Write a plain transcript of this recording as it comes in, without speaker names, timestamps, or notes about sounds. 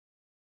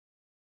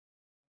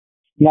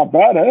Not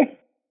bad, eh?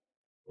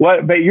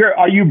 What? But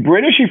are you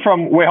British? You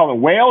from, wait, hold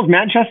on, Wales,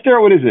 Manchester,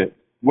 or what is it?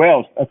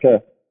 Wales, okay.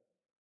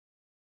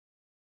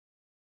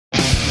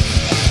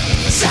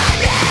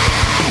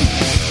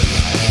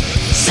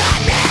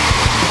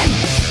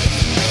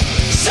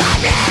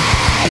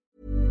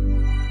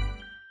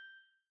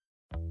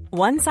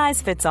 One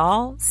size fits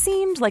all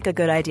seemed like a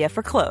good idea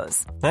for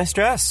clothes. Nice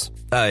dress.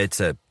 It's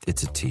a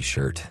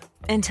t-shirt.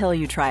 Until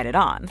you tried it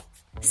on.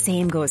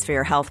 Same goes for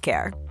your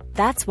healthcare.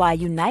 That's why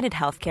United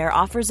Healthcare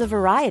offers a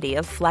variety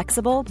of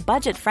flexible,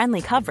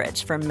 budget-friendly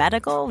coverage for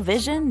medical,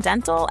 vision,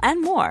 dental,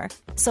 and more.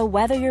 So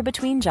whether you're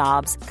between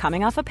jobs,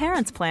 coming off a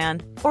parent's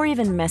plan, or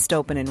even missed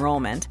open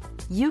enrollment,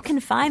 you can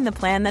find the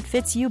plan that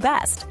fits you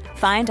best.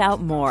 Find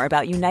out more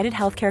about United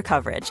Healthcare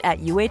coverage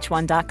at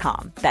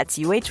uh1.com. That's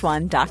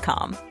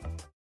uh1.com.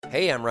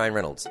 Hey, I'm Ryan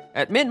Reynolds.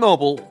 At Mint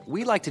Mobile,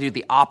 we like to do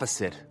the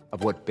opposite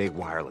of what Big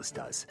Wireless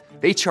does.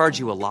 They charge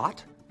you a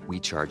lot. We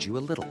charge you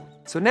a little.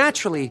 So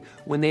naturally,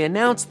 when they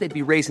announced they'd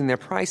be raising their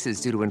prices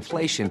due to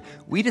inflation,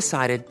 we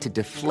decided to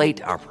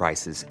deflate our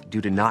prices due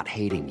to not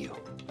hating you.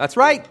 That's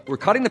right. We're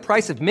cutting the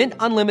price of Mint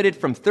Unlimited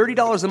from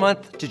 $30 a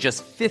month to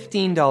just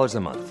 $15 a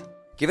month.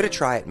 Give it a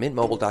try at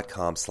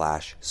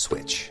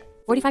mintmobile.com/switch.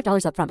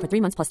 $45 up front for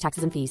 3 months plus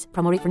taxes and fees.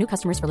 Promo rate for new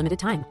customers for limited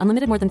time.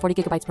 Unlimited more than 40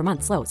 gigabytes per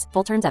month. Slows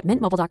full terms at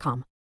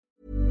mintmobile.com.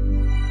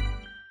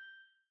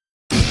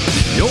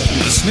 You're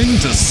listening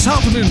to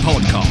Sapnin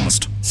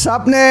Podcast.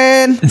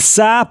 Sapnin!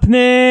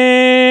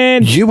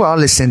 Sapnin! You are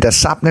listening to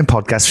Sapnin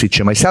Podcast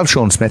featuring myself,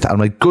 Sean Smith, and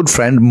my good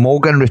friend,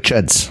 Morgan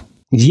Richards.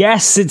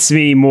 Yes, it's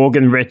me,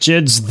 Morgan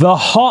Richards, the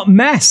hot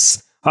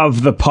mess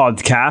of the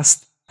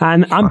podcast.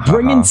 And I'm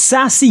bringing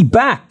Sassy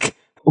back,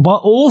 but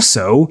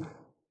also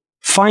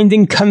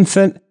finding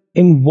comfort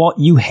in what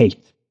you hate.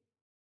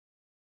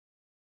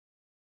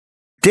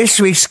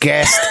 This week's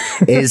guest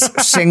is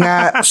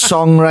singer,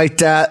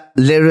 songwriter,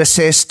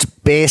 lyricist,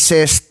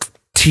 bassist,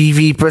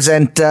 TV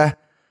presenter.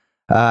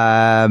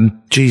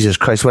 Jesus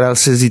Christ, what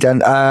else has he done?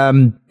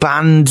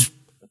 Band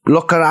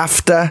looker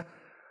after,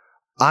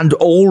 and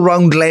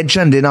all-round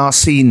legend in our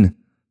scene,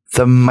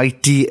 the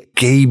mighty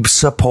Gabe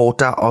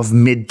Saporta of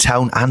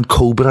Midtown and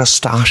Cobra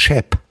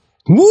Starship.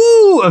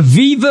 Woo!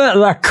 Viva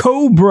la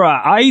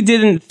Cobra! I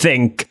didn't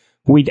think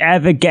we'd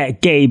ever get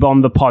Gabe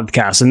on the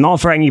podcast, and not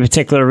for any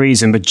particular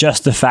reason, but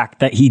just the fact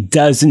that he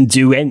doesn't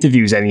do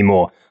interviews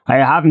anymore. I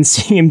haven't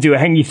seen him do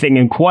anything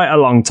in quite a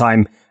long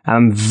time.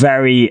 I'm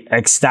very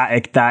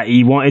ecstatic that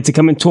he wanted to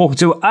come and talk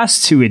to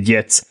us two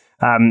idiots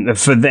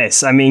for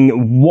this. I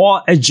mean,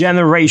 what a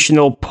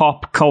generational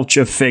pop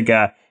culture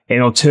figure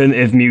in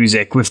alternative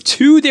music, with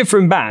two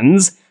different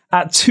bands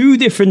at two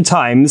different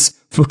times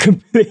for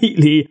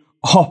completely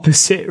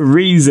opposite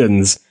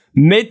reasons.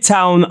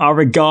 Midtown are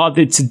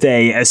regarded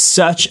today as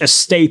such a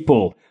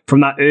staple from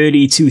that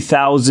early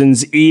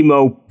 2000s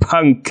emo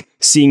punk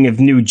scene of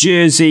New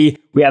Jersey.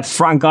 We had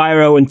Frank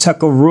Iero and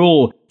Tucker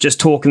Rule just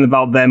talking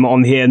about them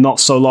on here not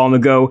so long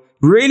ago,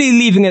 really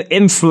leaving an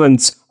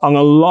influence on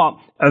a lot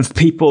of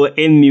people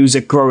in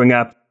music growing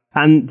up.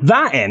 And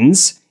that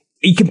ends,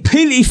 he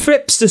completely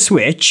flips the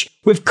switch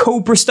with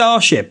Cobra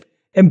Starship,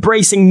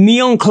 embracing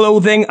neon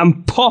clothing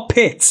and pop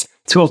hits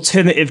to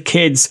alternative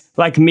kids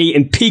like me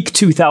in peak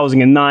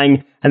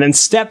 2009, and then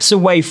steps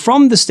away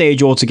from the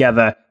stage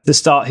altogether to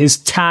start his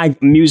Tag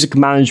music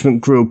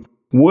management group,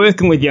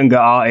 working with younger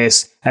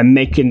artists and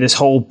making this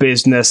whole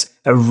business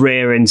a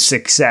rearing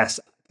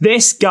success.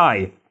 This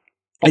guy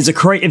is a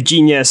creative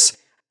genius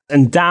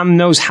and damn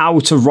knows how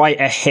to write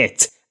a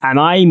hit, and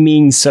I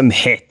mean some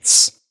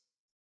hits.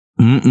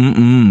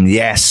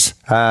 Yes.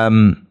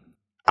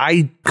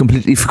 I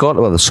completely forgot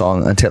about the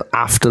song until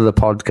after the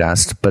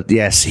podcast, but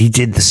yes, he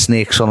did the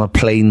Snakes on a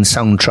Plane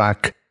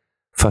soundtrack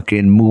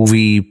fucking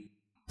movie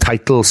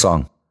title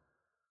song.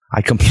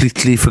 I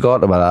completely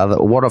forgot about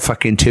that. What a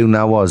fucking tune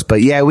that was.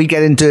 But yeah, we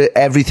get into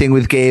everything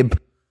with Gabe,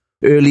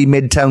 early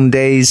Midtown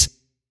days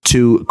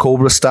to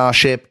Cobra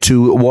Starship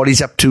to what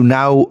he's up to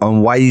now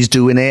and why he's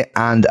doing it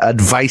and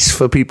advice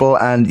for people.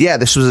 And yeah,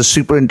 this was a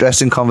super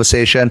interesting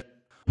conversation,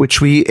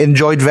 which we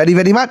enjoyed very,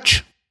 very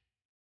much.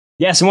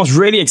 Yes, and what's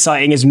really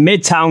exciting is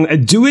Midtown are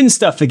doing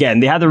stuff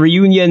again. They had a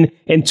reunion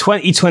in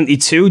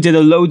 2022, did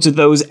a loads of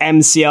those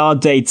MCR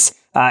dates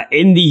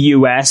in the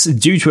US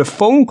due to a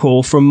phone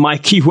call from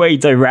Mikey Way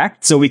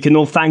Direct. So we can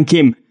all thank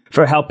him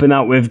for helping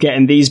out with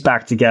getting these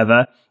back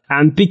together.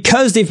 And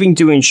because they've been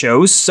doing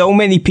shows, so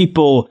many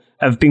people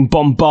have been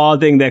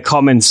bombarding their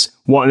comments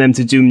wanting them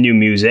to do new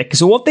music.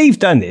 So what they've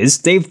done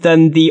is they've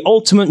done the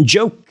ultimate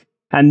joke,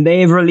 and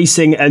they're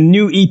releasing a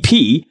new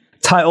EP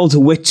titled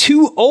We're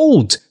Too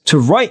Old to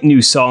Write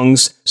New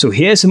Songs, so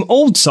here's some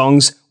old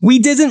songs we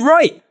didn't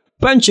write.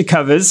 Bunch of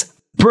covers,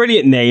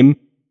 brilliant name.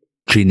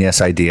 Genius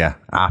idea,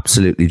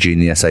 absolutely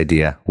genius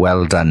idea.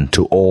 Well done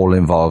to all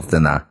involved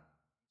in that.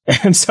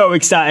 I'm so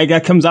excited.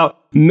 That comes out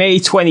May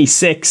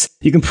 26th.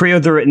 You can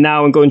pre-order it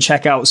now and go and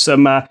check out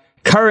some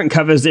current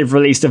covers they've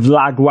released of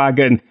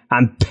Lagwagon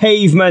and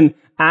Pavement.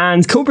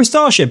 And Cobra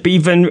Starship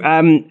even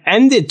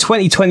ended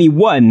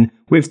 2021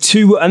 with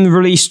 2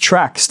 unreleased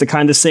tracks to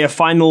kind of say a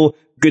final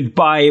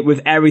goodbye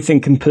with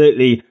everything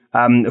completely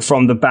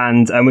from the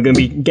band. And we're going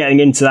to be getting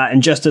into that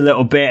in just a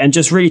little bit and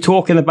just really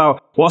talking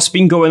about what's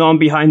been going on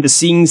behind the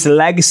scenes, the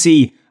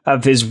legacy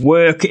of his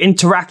work,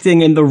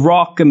 interacting in the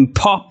rock and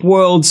pop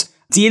worlds,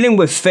 dealing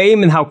with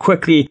fame and how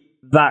quickly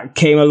that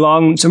came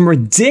along. Some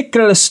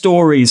ridiculous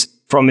stories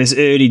from his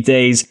early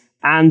days.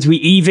 And we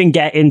even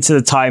get into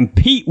the time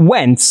Pete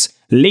Wentz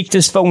leaked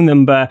his phone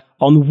number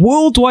on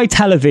worldwide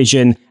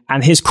television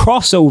and his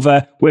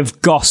crossover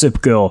with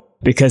Gossip Girl.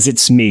 Because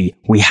it's me.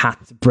 We had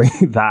to bring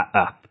that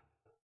up.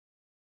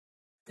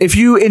 If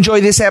you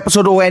enjoy this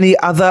episode or any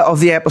other of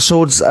the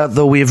episodes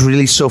that we've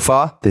released so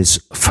far, there's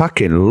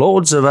fucking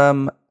loads of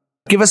them.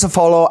 Give us a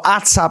follow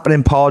at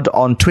SappeningPod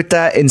on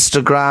Twitter,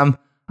 Instagram,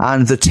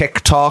 and the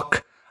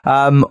TikTok.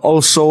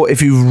 Also,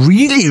 if you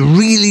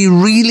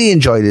really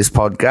enjoy this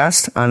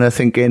podcast and are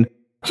thinking,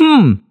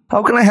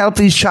 how can I help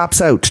these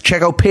chaps out?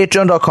 Check out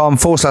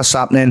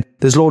patreon.com/sappening.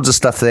 There's loads of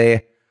stuff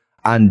there.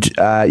 And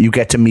you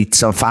get to meet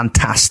some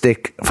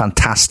fantastic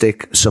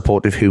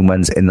supportive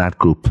humans in that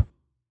group.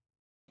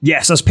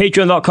 Yes, that's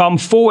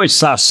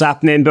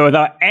patreon.com/sappening. But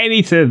without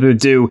any further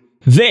ado,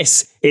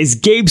 this is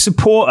Gabe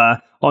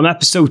Saporta on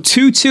episode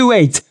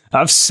 228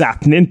 of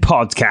Sappening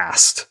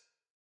Podcast.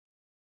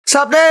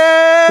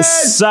 Sappening!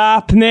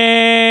 Sappening!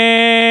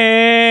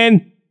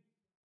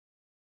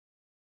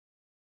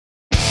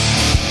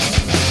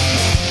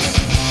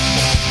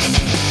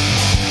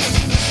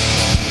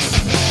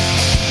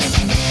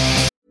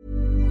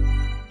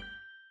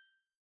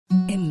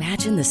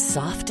 Imagine the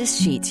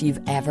softest sheets you've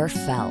ever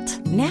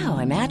felt. Now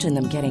imagine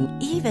them getting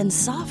even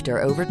softer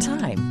over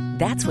time.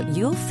 That's what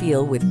you'll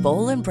feel with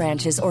Boll &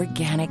 Branch's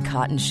organic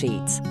cotton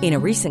sheets. In a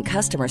recent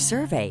customer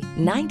survey,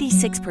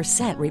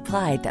 96%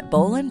 replied that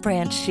Boll &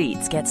 Branch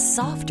sheets get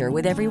softer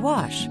with every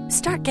wash.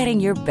 Start getting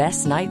your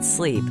best night's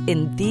sleep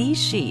in these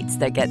sheets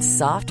that get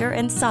softer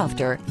and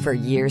softer for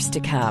years to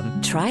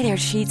come. Try their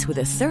sheets with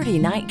a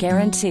 30-night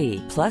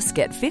guarantee. Plus,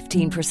 get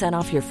 15%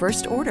 off your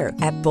first order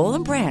at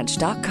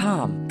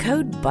bollandbranch.com.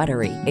 Code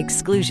BUTTERY.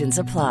 Exclusions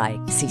apply.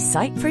 See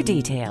site for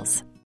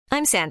details.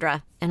 I'm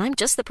Sandra, and I'm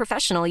just the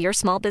professional your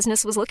small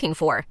business was looking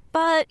for.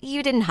 But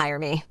you didn't hire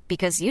me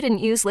because you didn't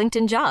use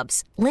LinkedIn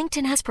Jobs.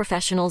 LinkedIn has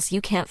professionals you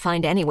can't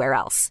find anywhere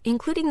else,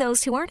 including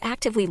those who aren't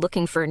actively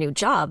looking for a new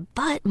job,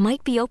 but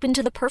might be open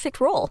to the perfect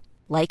role,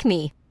 like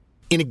me.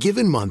 In a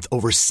given month,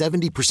 over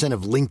 70%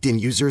 of LinkedIn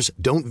users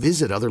don't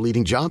visit other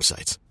leading job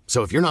sites.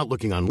 So if you're not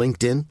looking on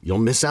LinkedIn, you'll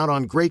miss out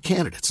on great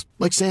candidates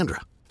like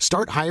Sandra.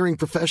 Start hiring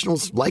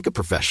professionals like a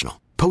professional.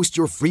 Post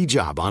your free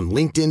job on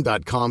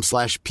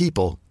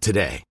linkedin.com/people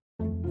today.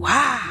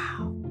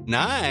 Wow.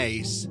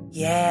 Nice.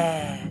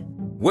 Yeah.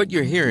 What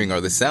you're hearing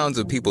are the sounds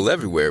of people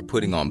everywhere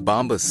putting on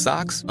Bombas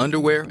socks,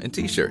 underwear, and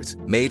T-shirts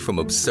made from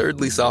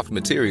absurdly soft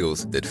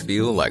materials that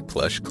feel like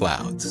plush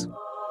clouds.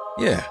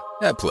 Yeah,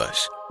 that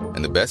plush.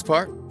 And the best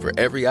part? For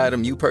every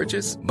item you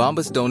purchase,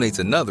 Bombas donates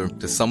another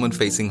to someone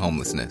facing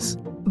homelessness.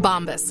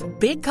 Bombas.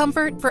 Big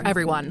comfort for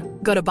everyone.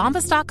 Go to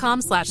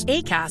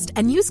bombas.com/ACAST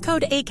and use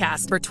code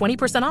ACAST for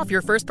 20% off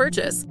your first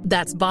purchase.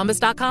 That's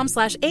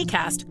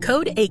bombas.com/ACAST.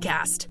 Code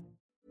ACAST.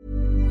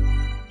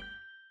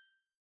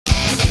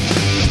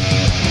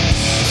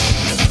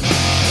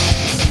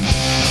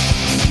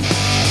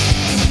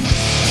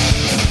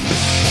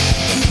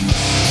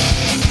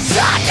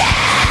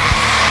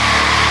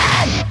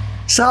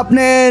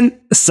 Sappening,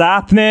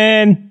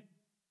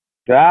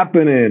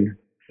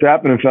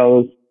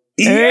 fellas.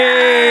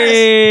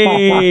 Hey!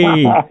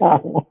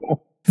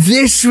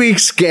 This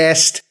week's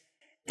guest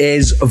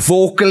is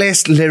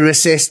vocalist,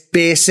 lyricist,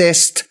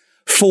 bassist,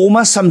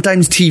 former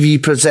sometimes TV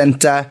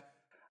presenter.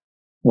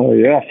 Oh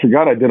yeah, I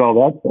forgot I did all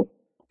that stuff.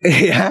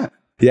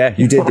 Yeah,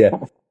 you did, yeah.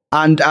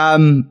 And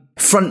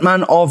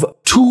frontman of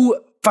two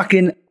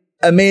fucking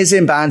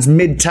amazing bands,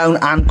 Midtown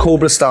and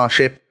Cobra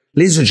Starship.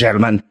 Ladies and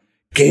gentlemen,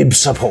 Gabe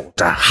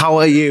Saporta. How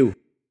are you?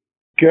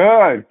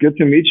 Good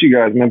to meet you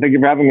guys, man. Thank you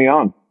for having me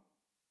on.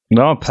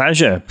 No,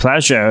 pleasure.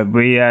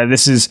 We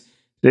this is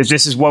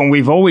one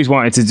we've always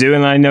wanted to do,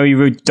 and I know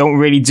you don't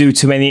really do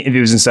too many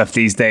interviews and stuff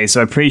these days,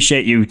 so I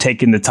appreciate you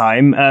taking the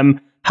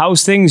time.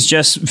 How's things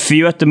just for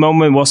you at the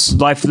moment? What's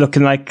life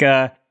looking like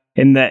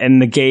in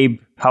the Gabe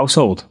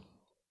household?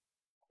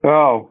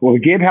 Oh, well,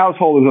 the Gabe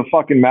household is a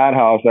fucking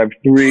madhouse. I have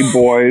 3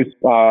 boys,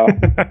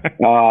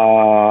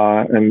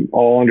 and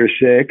all under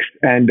 6.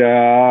 And,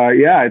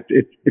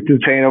 it's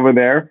insane over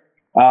there.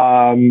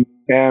 And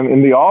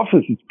in the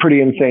office, it's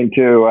pretty insane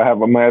too. I have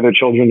my other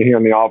children here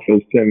in the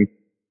office, and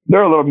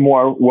they're a little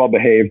more well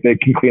behaved. They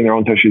can clean their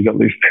own tissues at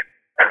least.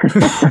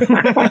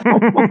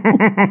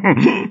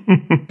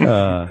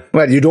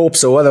 Well, you'd hope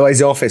so. Otherwise,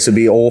 the office would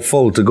be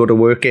awful to go to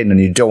work in, and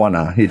you don't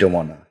wanna. I don't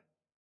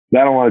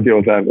want to deal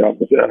with that.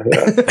 Yeah.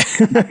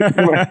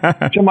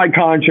 It's in my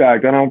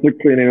contract. I don't have to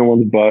clean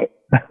anyone's butt.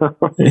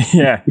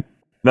 Yeah,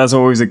 that's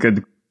always a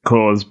good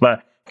cause.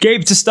 But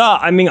Gabe, to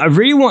start, I mean, I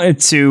really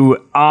wanted to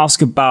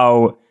ask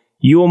about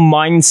your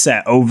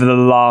mindset over the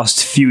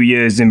last few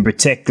years in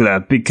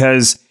particular,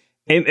 because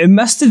it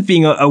must have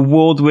been a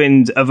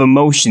whirlwind of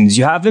emotions.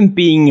 You haven't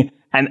been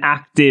an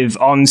active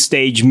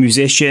on-stage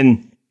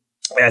musician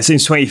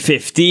since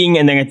 2015,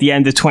 and then at the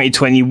end of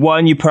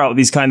 2021, you put out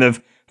these kind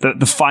of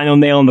the final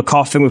nail in the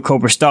coffin with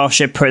Cobra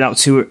Starship, putting out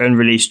 2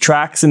 unreleased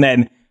tracks, and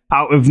then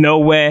out of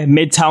nowhere,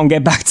 Midtown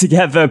get back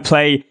together,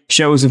 play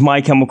shows of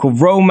My Chemical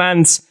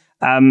Romance,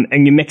 and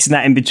you're mixing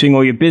that in between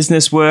all your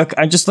business work.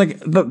 And just like,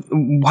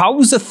 how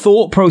was the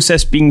thought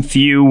process being for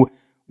you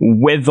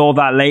with all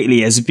that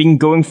lately? Has it been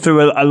going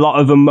through a lot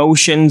of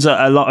emotions,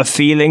 a lot of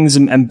feelings,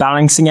 and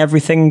balancing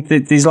everything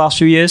these last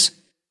few years?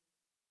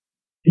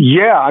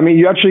 Yeah, I mean,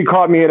 you actually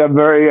caught me at a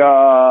very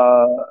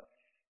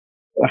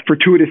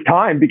fortuitous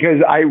time,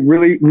 because I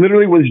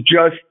literally was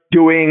just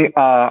doing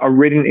a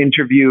written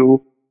interview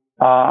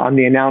on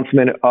the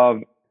announcement of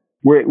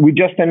we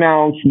just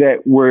announced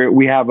that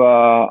we have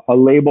a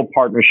label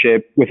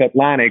partnership with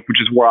Atlantic,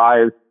 which is where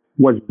I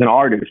was an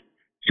artist.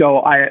 So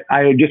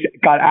I just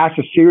got asked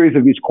a series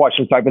of these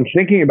questions. So I've been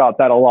thinking about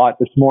that a lot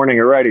this morning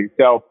already.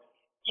 So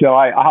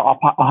I'll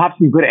have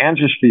some good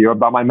answers for you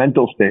about my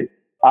mental state.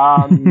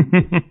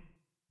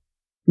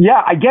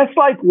 Yeah, I guess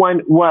like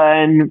when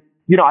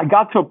I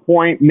got to a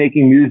point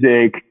making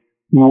music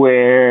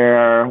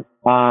where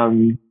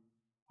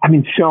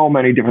so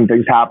many different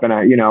things happen.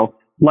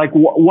 Like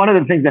one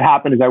of the things that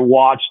happened is I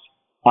watched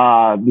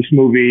this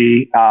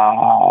movie,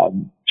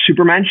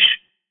 Supermensch,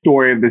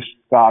 story of this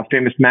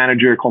famous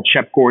manager called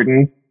Shep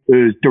Gordon. It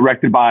was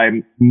directed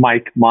by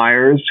Mike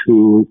Myers,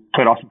 who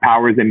played Austin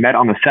Powers. They met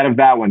on the set of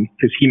that one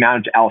because he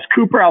managed Alice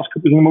Cooper. Alice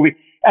Cooper's in the movie.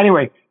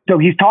 Anyway, so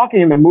he's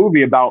talking in the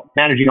movie about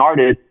managing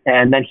artists,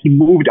 and then he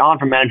moved on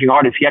from managing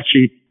artists. He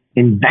actually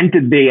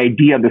invented the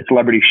idea of the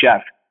celebrity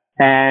chef.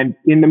 And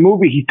in the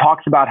movie, he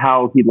talks about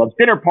how he loves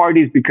dinner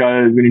parties,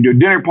 because when you do a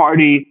dinner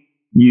party,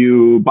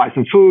 you buy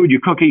some food, you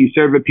cook it, you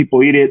serve it,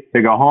 people eat it,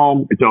 they go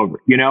home, it's over.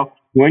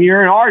 When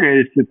you're an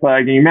artist, it's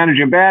like, and you're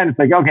managing a band, it's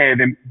like, okay,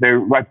 they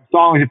write some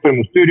songs, you put them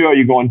in the studio,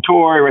 you go on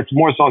tour, you write some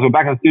more songs, go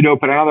back in the studio,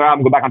 put another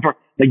album, go back on tour.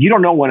 Like, you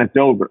don't know when it's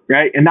over,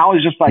 right? And that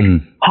was just like,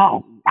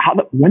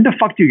 when the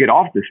fuck do you get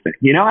off this thing?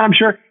 And I'm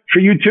sure for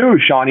you too,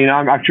 Sean,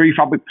 I'm sure you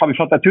probably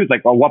felt that too. It's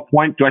like, well, at what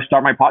point do I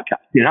start my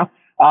podcast?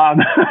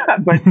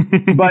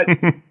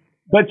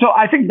 But so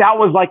I think that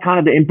was like kind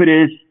of the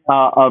impetus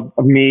of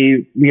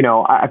me.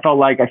 I felt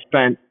like I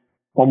spent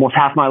almost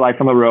half my life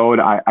on the road.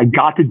 I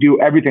got to do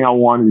everything I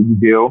wanted to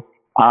do.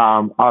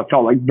 I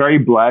felt like very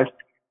blessed.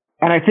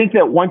 And I think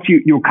that once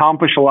you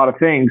accomplish a lot of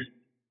things,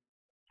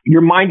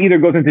 your mind either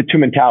goes into two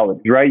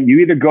mentalities, right? You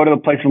either go to the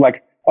place of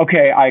like,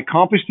 okay, I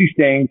accomplished these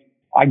things.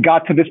 I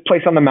got to this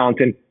place on the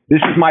mountain. This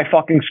is my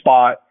fucking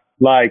spot.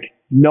 Like,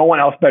 no one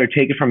else better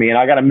take it from me. And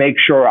I got to make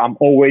sure I'm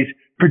always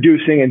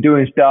producing and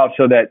doing stuff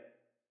so that,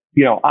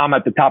 I'm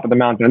at the top of the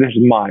mountain and this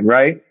is mine,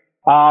 right?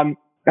 And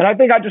I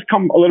think I just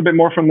come a little bit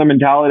more from the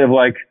mentality of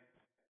like,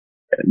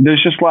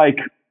 there's just like,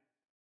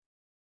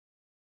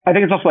 I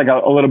think it's also like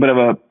a little bit of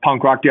a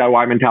punk rock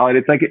DIY mentality.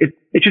 It's like,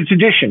 it's a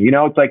tradition,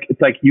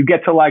 it's like you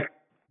get to like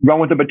run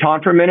with the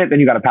baton for a minute, then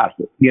you got to pass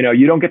it. You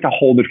don't get to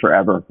hold it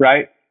forever,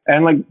 right?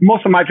 And like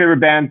most of my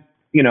favorite bands,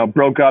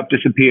 broke up,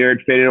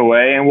 disappeared, faded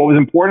away. And what was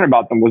important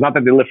about them was not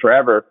that they lived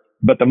forever,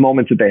 but the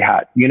moments that they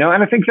had, And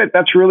I think that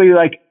that's really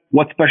like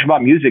what's special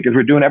about music is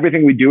we're doing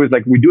everything we do is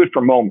like, we do it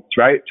for moments,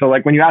 right? So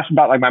like when you ask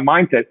about like my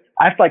mindset,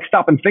 I have to like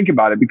stop and think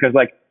about it because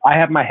like I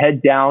have my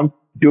head down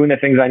doing the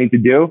things I need to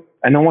do.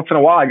 And then once in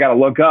a while, I got to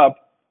look up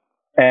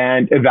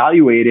and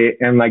evaluate it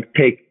and like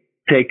take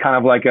kind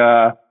of like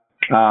a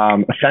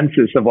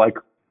census of like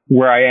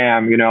where I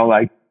am,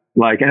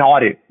 like an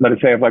audit, let us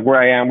say, of like where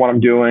I am, what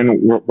I'm doing,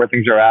 where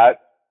things are at.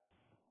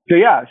 So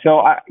yeah, so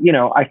I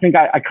think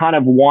I kind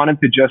of wanted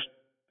to just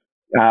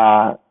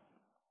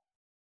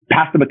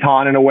pass the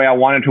baton in a way. I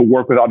wanted to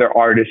work with other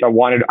artists. Even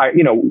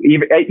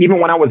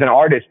when I was an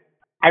artist,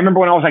 I remember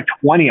when I was like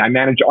 20, I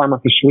managed Armor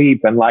for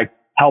Sleep and like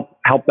help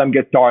them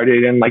get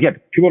started. And like, yeah,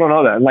 people don't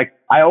know that. And like,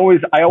 I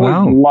always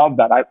wow. love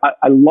that.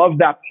 I love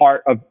that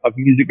part of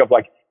music of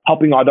like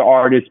helping other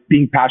artists,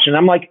 being passionate.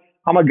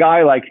 I'm a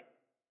guy like,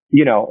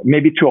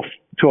 maybe to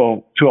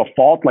a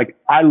fault. Like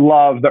I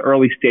love the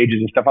early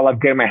stages and stuff. I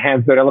love getting my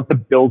hands dirty. I love to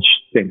build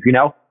things,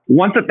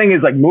 Once the thing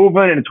is like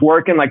moving and it's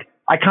working, like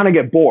I kind of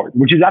get bored,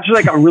 which is actually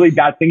like a really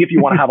bad thing if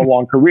you want to have a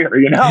long career,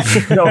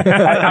 So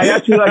I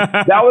actually like,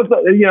 that was,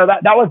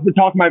 that was the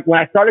talk. When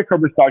I started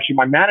Cobra Starship,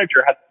 my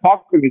manager had to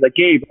talk to me like,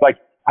 Gabe, like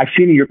I've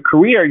seen in your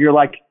career, you're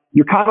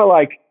kind of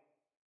like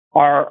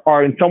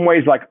are in some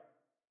ways like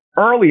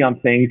early on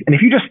things. And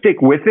if you just stick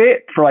with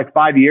it for like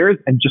 5 years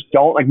and just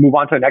don't like move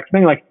on to the next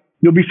thing, like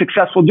you'll be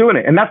successful doing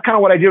it. And that's kind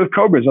of what I did with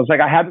Cobras. I was like,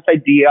 I had this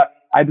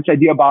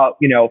idea about,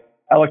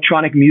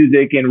 electronic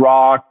music and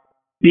rock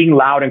being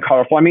loud and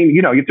colorful. I mean,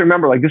 you have to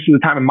remember, like, this was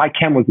the time when My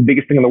Chem was the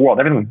biggest thing in the world.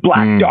 Everything was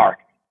black, dark,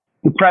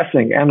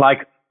 depressing. And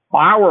like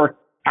our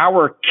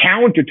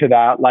counter to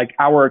that, like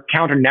our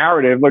counter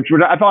narrative, which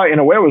I thought in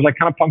a way was like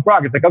kind of punk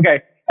rock. It's like,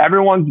 okay,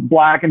 everyone's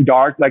black and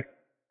dark. Like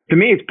to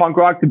me, it's punk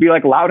rock to be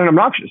like loud and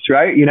obnoxious,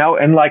 right?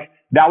 And like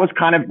that was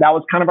kind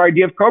of our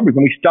idea of Cobras,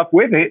 and we stuck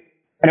with it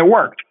and it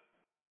worked.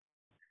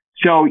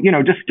 So,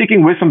 just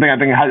sticking with something I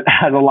think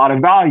has a lot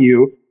of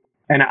value.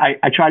 And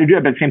I try to do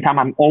it, but at the same time,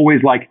 I'm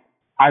always like,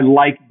 I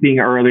like being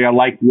early. I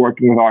like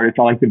working with artists.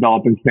 I like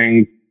developing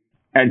things.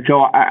 And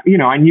so, I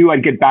knew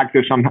I'd get back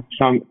there some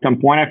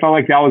point. I felt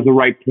like that was the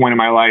right point in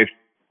my life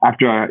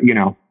after, I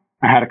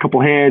had a couple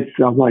hits.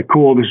 I was like,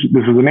 cool, this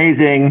was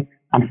amazing.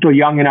 I'm still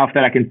young enough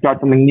that I can start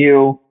something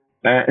new.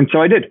 And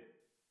so I did.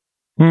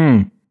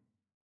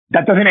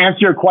 That doesn't answer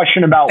your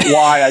question about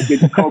why I did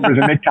the Cobras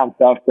and Midtown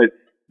stuff, but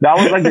that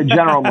was like the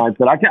general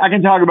mindset. I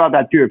can talk about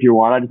that too if you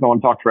want. I just don't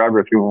want to talk forever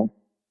if you want.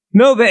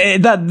 No,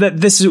 but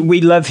this is, we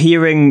love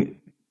hearing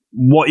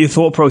what your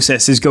thought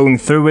process is going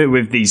through it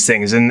with these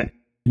things. And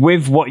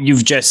with what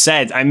you've just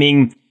said, I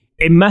mean,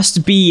 it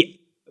must be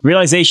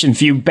realization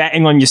for you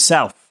betting on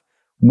yourself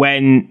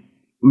when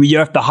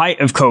you're at the height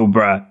of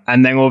Cobra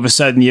and then all of a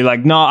sudden you're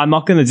like, no, I'm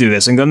not going to do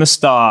this. I'm going to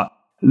start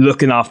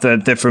looking after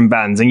different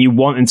bands, and you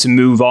wanting to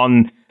move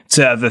on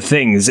to other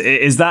things.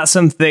 Is that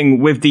something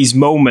with these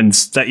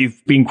moments that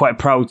you've been quite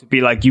proud to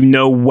be like,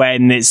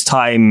 when it's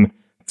time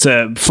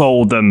to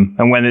fold them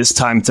and when it's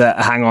time to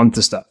hang on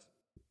to stuff?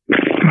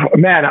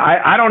 Man,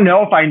 I don't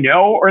know if I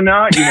know or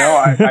not.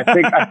 I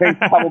think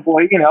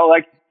probably,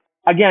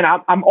 again,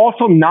 I'm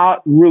also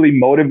not really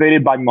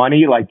motivated by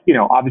money. Like,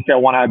 obviously I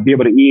want to be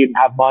able to eat and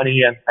have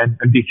money and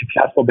be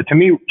successful. But to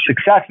me,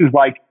 success is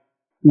like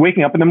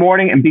waking up in the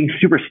morning and being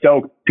super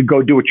stoked to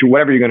go do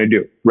whatever you're going to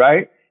do.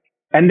 Right.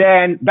 And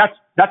then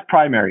that's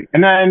primary.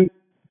 And then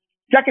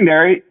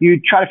secondary,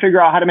 you try to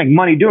figure out how to make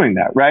money doing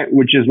that. Right.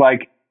 Which is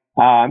like,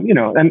 and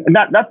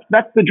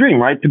that's the dream,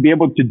 right? To be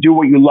able to do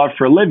what you love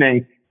for a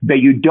living, that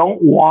you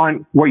don't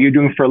want what you're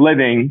doing for a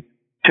living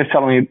to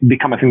suddenly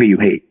become a thing that you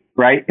hate,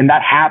 right? And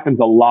that happens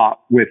a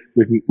lot with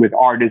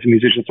artists and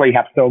musicians. That's why you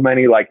have so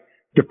many like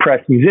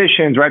depressed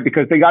musicians, right?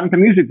 Because they got into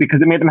music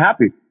because it made them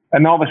happy.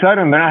 And all of a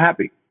sudden they're not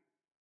happy.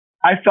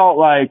 I felt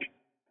like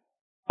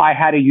I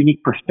had a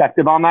unique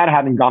perspective on that,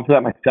 having gone through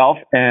that myself.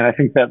 And I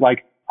think that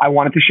like, I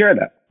wanted to share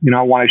that,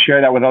 I want to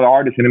share that with other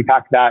artists and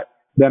impact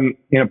them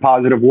in a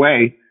positive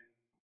way.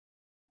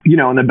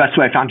 And the best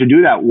way I found to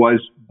do that was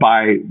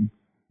by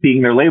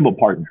being their label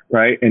partner,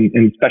 right? And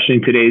especially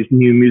in today's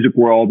new music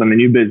world and the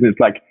new business,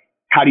 like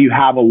how do you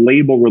have a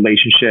label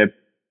relationship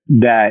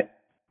that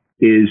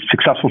is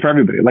successful for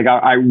everybody? Like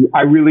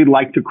I really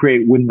like to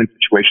create win-win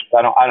situations.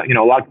 I don't,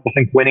 a lot of people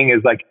think winning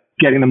is like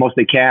getting the most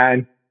they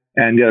can,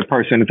 and the other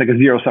person, it's like a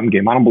zero-sum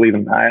game. I don't believe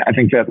in that. I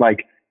think that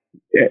like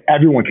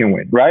everyone can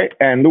win, right?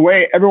 And the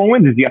way everyone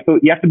wins is you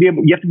have to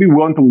be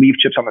willing to leave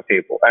chips on the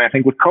table. And I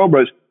think with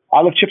Cobras, I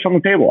left chips on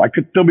the table. I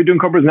could still be doing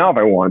Cobras now if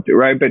I wanted to,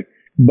 right? But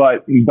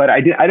I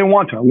didn't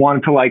want to. I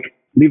wanted to like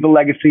leave a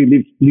legacy,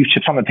 leave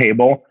chips on the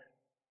table.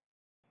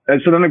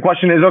 And so then the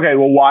question is, okay,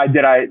 well, why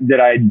did I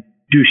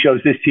do shows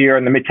this year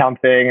and the Midtown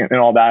thing and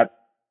all that?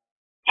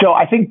 So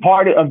I think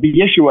part of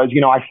the issue was,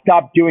 I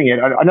stopped doing it.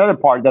 Another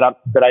part that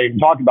I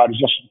talked about is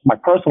just my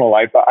personal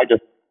life. I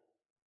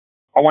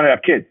wanted to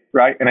have kids,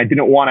 right? And I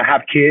didn't want to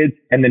have kids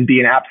and then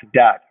be an absent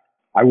dad.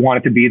 I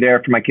wanted to be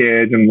there for my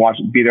kids and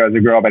be there as a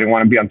girl, but I didn't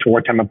want to be on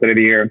tour 10 months out of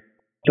the year.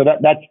 So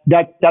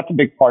that's a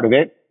big part of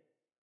it.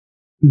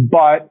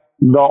 But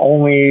the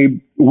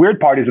only weird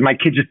part is that my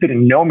kids just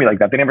didn't know me like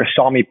that. They never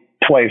saw me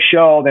play a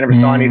show. They never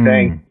saw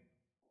anything.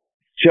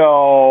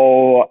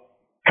 So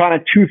kind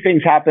of two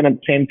things happened at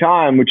the same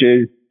time, which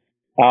is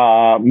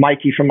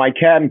Mikey from Mike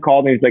Chem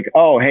called me. He's like,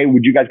 oh, hey,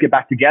 would you guys get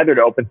back together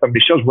to open some of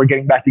these shows? We're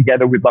getting back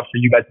together. We'd love for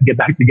you guys to get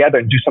back together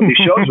and do some of these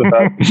shows with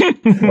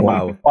us.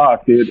 Wow.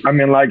 Fuck, dude. I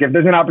mean, like, if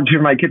there's an opportunity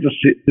for my kids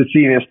to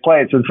see this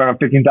play, it's in front of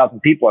 15,000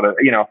 people.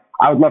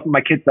 I would love for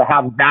my kids to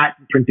have that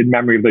imprinted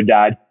memory of their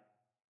dad,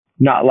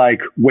 not like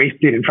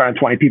wasted in front of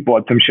 20 people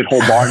at some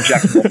shithole bar in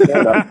Jacksonville,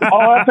 Florida.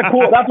 Oh,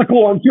 that's a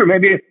cool one too.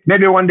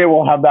 Maybe one day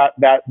we'll have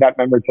that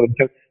memory to them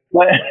too.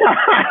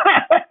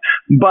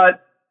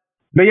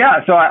 But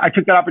yeah, so I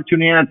took that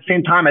opportunity, and at the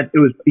same time, it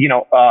was,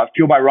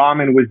 Fuel by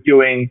Ramen was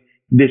doing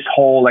this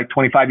whole like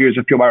 25 years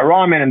of Fuel by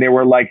Ramen, and they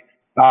were like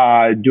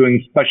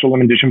doing special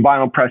limited edition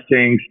vinyl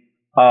pressings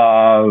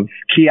of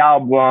key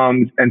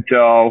albums, and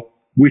so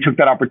we took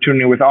that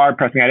opportunity with our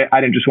pressing.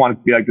 I didn't just want it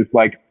to be like this,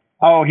 like,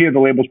 oh, here the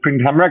label's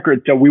Premium Time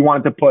Records, so we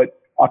wanted to put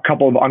a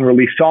couple of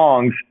unreleased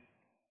songs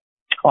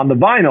on the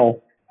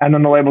vinyl. And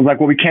then the label's like,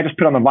 well, we can't just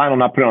put it on the vinyl,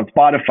 not put it on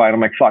Spotify. And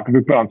I'm like, fuck, if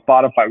we put it on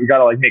Spotify, we got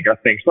to like make it a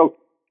thing. So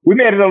we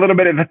made it a little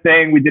bit of a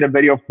thing. We did a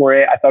video for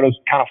it. I thought it was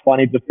kind of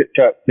funny to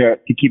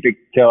keep it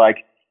to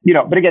like,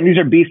 but again, these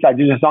are B-sides.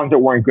 These are songs that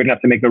weren't good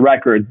enough to make the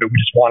record, but we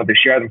just wanted to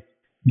share them.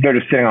 They're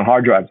just sitting on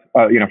hard drives,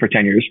 for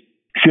 10 years.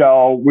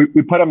 So we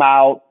put them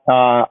out.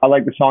 I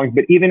like the songs,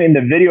 but even in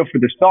the video for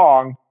the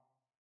song,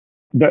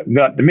 the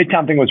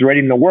Midtown thing was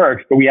already in the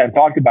works, but we hadn't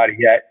talked about it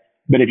yet.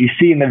 But if you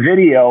see in the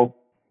video,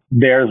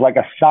 there's like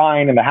a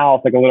sign in the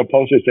house, like a little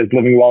poster that says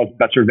 "Living Well is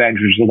Best Revenge,"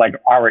 which is like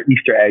our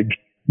Easter egg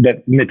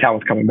that Midtown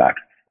was coming back.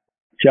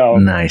 So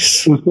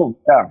nice. It was cool.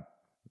 Yeah.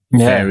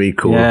 Very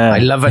cool. Yeah. I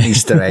love an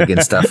Easter egg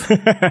and stuff.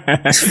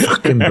 It's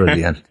fucking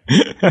brilliant.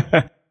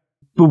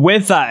 But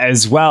with that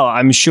as well,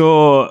 I'm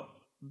sure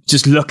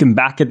just looking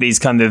back at these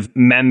kind of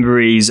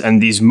memories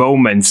and these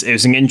moments, it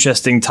was an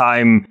interesting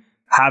time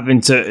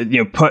having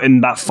to,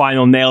 putting that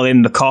final nail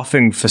in the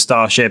coffin for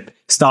Starship,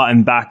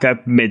 starting back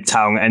up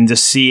Midtown and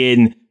just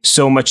seeing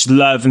so much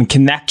love and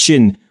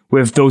connection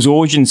with those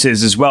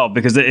audiences as well,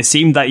 because it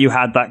seemed that you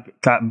had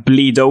that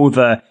bleed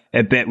over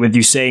a bit with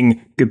you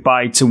saying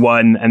goodbye to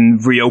one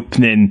and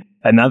reopening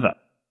another.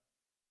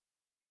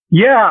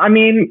 Yeah, I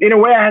mean, in a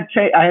way,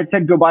 I had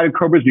said goodbye to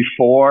Cobras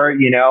before,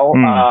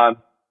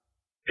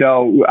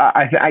 so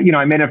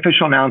I made an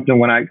official announcement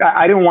when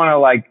I didn't want to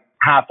like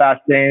half-ass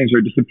things or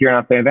disappear and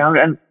not say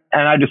anything,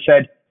 and I just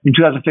said in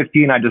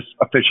 2015 I just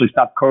officially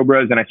stopped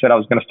Cobras, and I said I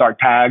was going to start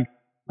Tag.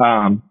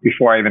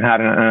 Before I even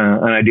had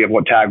an idea of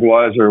what Tag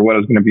was or what it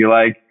was going to be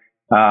like.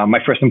 My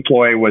first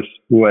employee was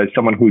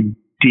someone who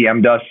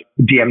DM'd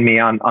me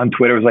on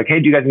Twitter. It was like, hey,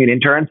 do you guys need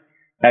interns?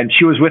 And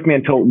she was with me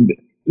until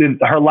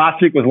her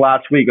last week was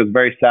last week. It was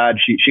very sad.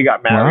 She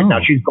got married. Wow.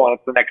 Now she's going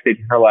up to the next stage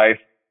in her life.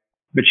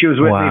 But she was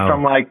with me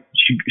from like,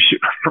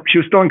 she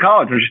was still in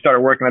college when she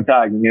started working at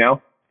Tag,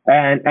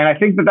 And I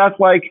think that's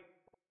like,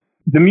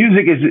 the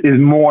music is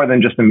more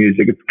than just the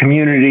music. It's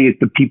community. It's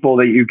the people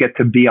that you get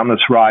to be on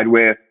this ride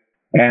with.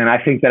 And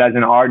I think that as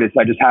an artist,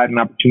 I just had an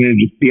opportunity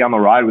to just be on the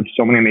ride with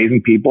so many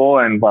amazing people.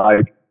 And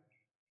like,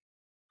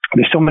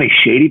 there's so many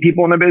shady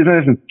people in the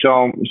business and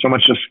so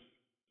much just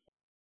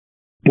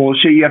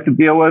bullshit you have to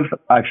deal with.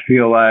 I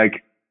feel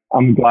like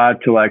I'm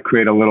glad to like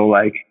create a little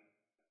like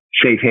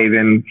safe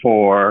haven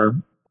for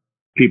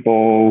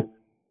people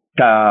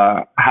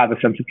to have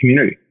a sense of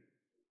community.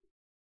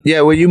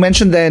 Yeah, well, you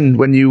mentioned then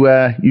when you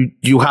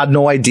had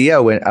no idea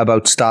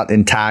about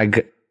starting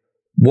Tag.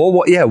 What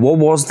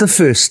was the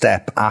first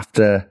step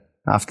after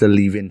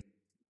leaving?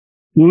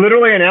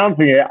 Literally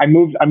announcing it. I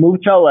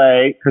moved to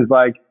LA because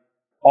like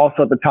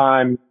also at the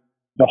time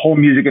the whole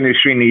music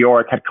industry in New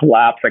York had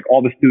collapsed. Like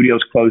all the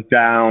studios closed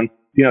down.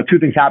 Two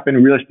things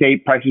happened. Real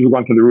estate prices were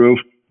going through the roof.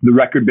 The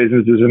record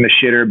business was in the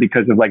shitter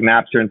because of like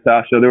Napster and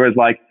stuff. So there was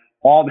like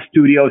all the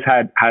studios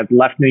had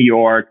left New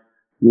York.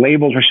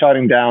 Labels were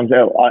shutting down,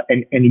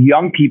 and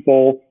young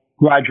people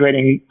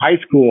graduating high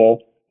school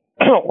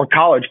or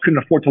college couldn't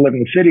afford to live in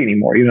the city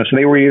anymore, so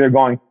they were either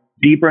going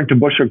deeper into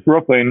Bushwick,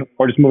 Brooklyn,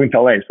 or just moving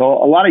to LA. So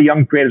a lot of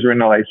young creators were in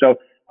LA. So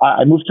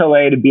I moved to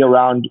LA to be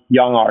around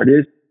young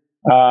artists.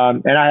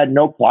 And I had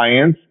no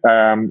clients,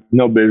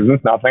 no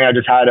business, nothing. I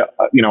just had, a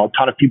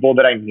ton of people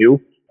that I knew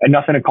and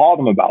nothing to call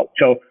them about.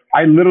 So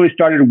I literally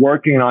started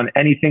working on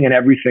anything and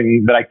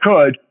everything that I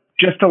could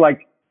just to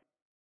like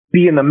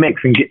be in the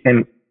mix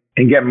and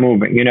get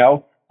moving,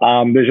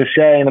 There's a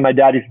saying that my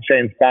dad used to say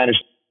in Spanish,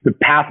 the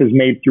path is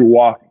made through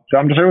walking. So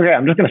I'm just like, okay,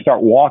 I'm just going to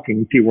start walking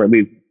and see where it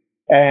leads me.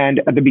 And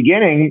at the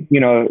beginning,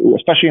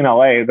 especially in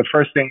LA, the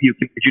first thing if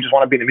you just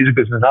want to be in the music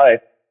business in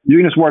LA, you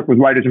can just work with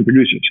writers and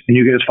producers and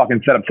you can just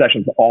fucking set up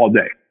sessions all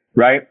day.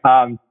 Right.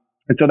 And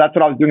so that's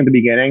what I was doing at the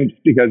beginning,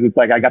 just because it's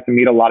like, I got to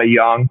meet a lot of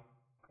young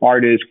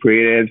artists,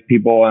 creatives,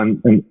 people,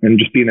 and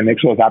just be in the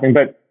mix of what's happening.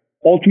 But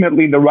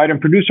ultimately the writer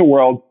and producer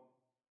world,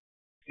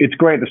 it's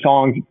great. The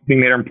songs being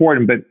made are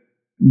important,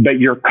 but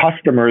your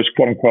customers,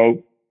 quote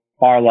unquote,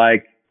 are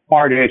like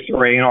artists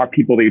or A&R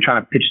people that you're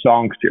trying to pitch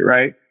songs to,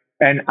 right?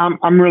 And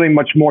I'm really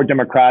much more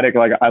democratic.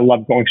 Like I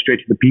love going straight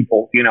to the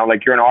people.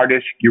 Like you're an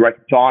artist, you write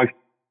the songs.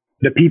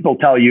 The people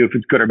tell you if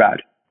it's good or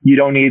bad. You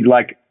don't need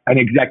like an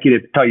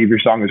executive to tell you if your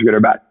song is good or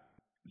bad.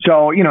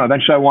 So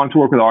eventually I wanted to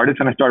work with artists,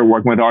 and I started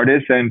working with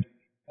artists.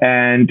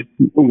 And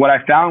what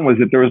I found was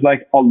that there was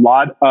like a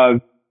lot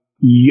of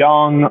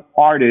young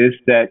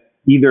artists that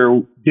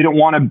either didn't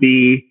want to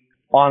be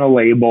on a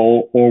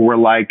label or were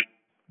like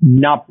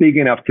not big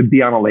enough to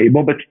be on a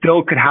label, but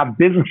still could have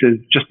businesses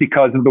just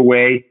because of the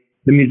way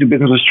the music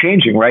business was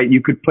changing, right?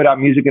 You could put out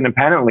music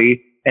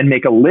independently and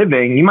make a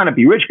living. You might not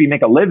be rich, but you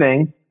make a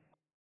living,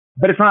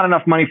 but it's not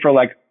enough money for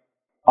like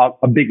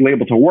a big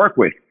label to work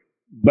with.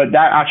 But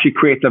that actually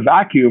creates a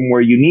vacuum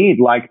where you need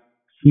like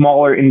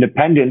smaller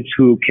independents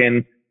who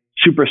can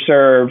super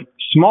serve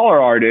smaller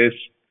artists,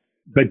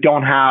 but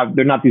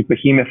they're not these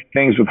behemoth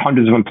things with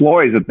hundreds of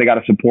employees that they got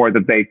to support,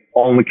 that they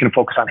only can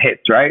focus on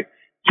hits, right?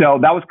 So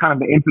that was kind of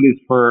the impetus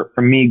for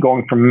me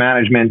going from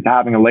management to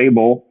having a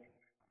label.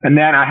 And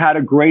then I had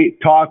a great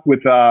talk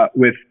with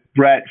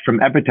Brett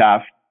from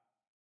Epitaph.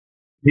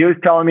 We were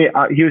talking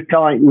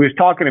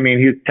to me,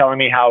 and he was telling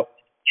me how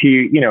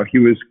he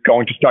was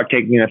going to start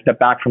taking a step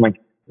back from like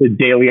the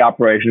daily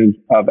operations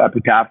of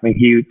Epitaph. And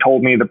he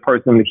told me the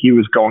person that he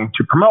was going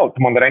to promote,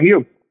 someone that I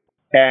knew.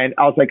 And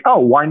I was like, oh,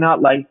 why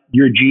not like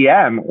your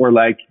GM or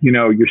like,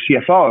 your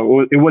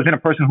CFO? It wasn't a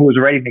person who was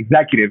already an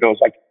executive. It was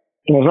like,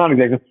 it was not an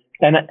executive.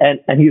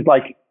 And he's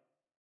like,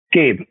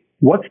 Gabe,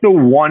 what's the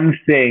one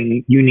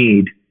thing you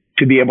need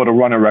to be able to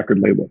run a record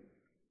label?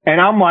 And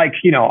I'm like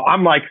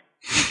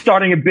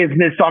starting a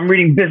business. So I'm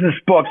reading business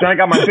books and I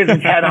got my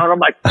business hat on. I'm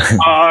like,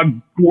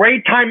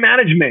 great time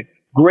management,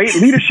 great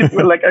leadership.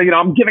 Like,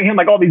 I'm giving him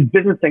like all these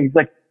business things. He's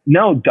like,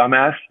 no,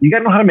 dumbass, you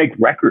gotta know how to make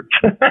records.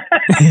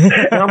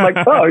 And I'm like,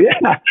 oh yeah.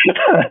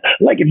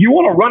 Like if you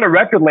want to run a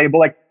record label,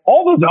 like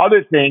all those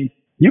other things,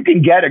 you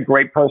can get a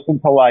great person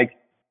to like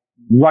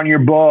run your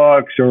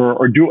books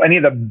or do any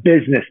of the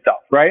business stuff,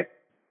 right?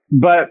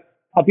 But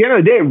at the end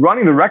of the day,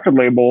 running the record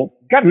label,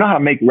 you got to know how to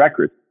make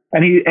records.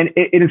 And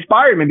it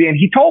inspired me. And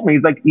he told me,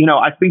 he's like,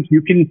 I think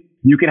you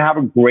can have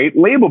a great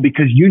label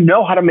because you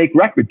know how to make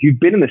records. You've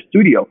been in the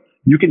studio.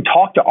 You can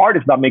talk to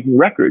artists about making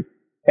records.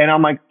 And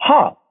I'm like,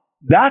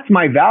 that's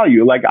my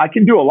value. Like, I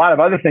can do a lot of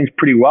other things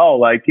pretty well.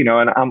 Like, and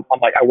I'm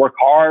like, I work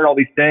hard, all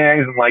these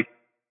things. And like,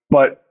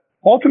 but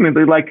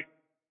ultimately, like,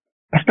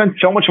 I spent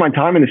so much of my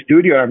time in the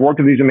studio and I've worked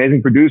with these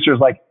amazing producers.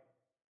 Like,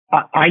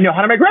 I know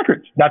how to make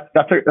records. That's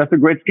a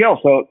great skill.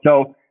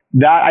 So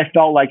that I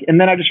felt like, and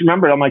then I just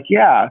remembered, I'm like,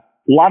 yeah,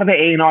 a lot of the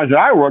A&Rs that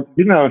I worked,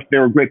 even though if they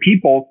were great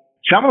people,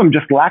 some of them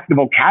just lacked the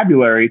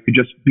vocabulary to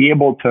just be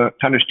able to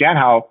understand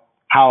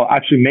how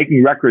actually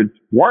making records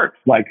works.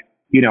 Like,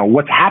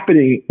 what's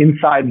happening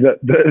inside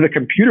the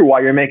computer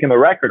while you're making the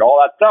record,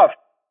 all that stuff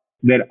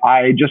that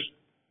I just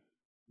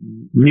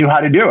knew how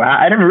to do.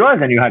 I didn't realize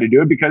I knew how to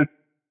do it because,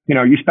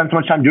 you spend so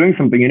much time doing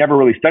something you never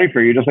really study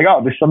for. You're just like,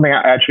 oh, this is something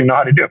I actually know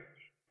how to do.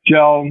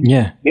 So,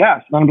 yeah.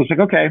 So I'm just like,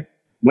 okay,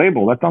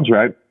 label, that sounds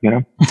right,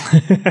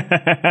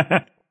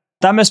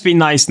 That must be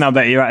nice now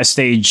that you're at a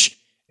stage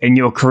in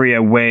your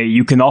career where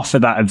you can offer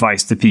that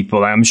advice to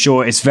people. I'm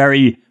sure it's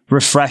very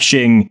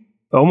refreshing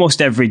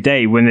almost every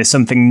day when there's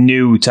something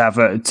new to have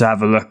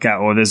a look at,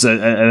 or there's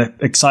an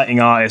exciting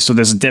artist, or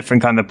there's a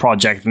different kind of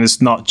project, and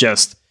it's not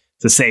just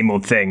the same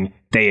old thing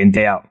day in,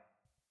 day out.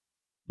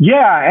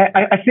 Yeah,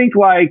 I think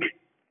like,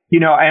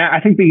 I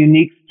think the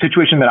unique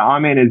situation that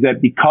I'm in is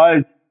that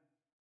because,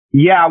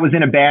 I was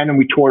in a band and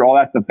we toured all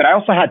that stuff, but I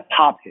also had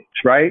pop hits,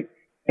 right?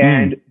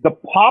 And the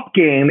pop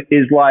game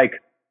is like,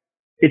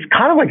 it's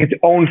kind of like its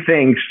own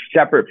thing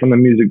separate from the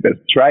music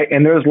business, right?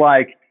 And there's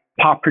like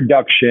pop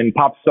production,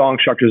 pop song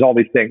structures, all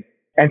these things.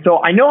 And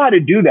so I know how to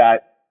do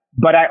that,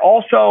 but I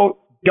also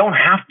don't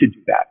have to do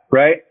that,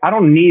 right? I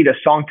don't need a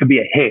song to be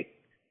a hit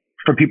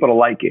for people to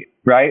like it,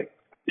 right?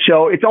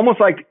 So it's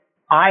almost like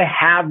I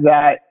have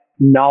that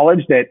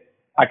knowledge that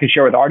I can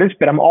share with artists,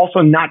 but I'm also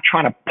not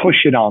trying to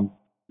push it on,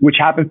 which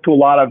happens to a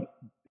lot of,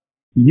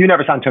 you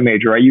never signed to a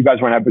major, right? You guys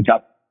weren't at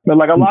Midtown. But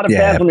like a lot of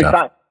bands,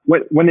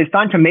 when they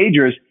sign to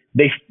majors,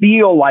 they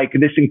feel like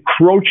this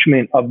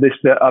encroachment of this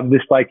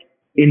like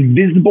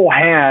invisible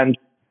hand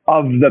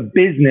of the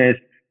business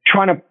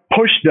trying to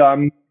push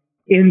them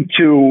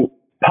into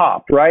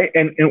pop, right?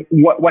 And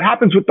what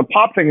happens with the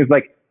pop thing is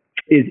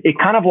it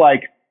kind of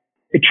like,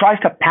 it tries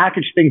to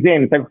package things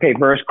in. It's like, okay,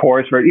 verse,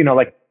 chorus, like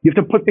you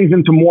have to put things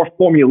into more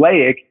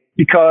formulaic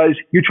because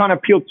you're trying to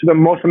appeal to the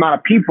most amount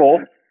of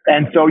people.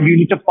 And so you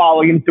need to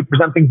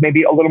present things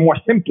maybe a little more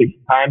simply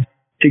sometimes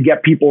to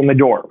get people in the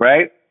door,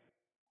 right?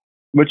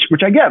 Which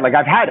I get. Like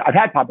I've had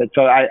pop hits.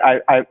 So I've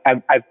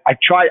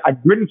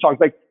written songs.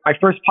 Like my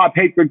first pop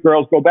hit, Good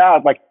Girls Go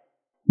Bad. Like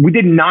we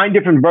did 9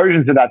 different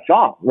versions of that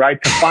song,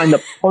 right? To find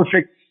the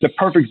perfect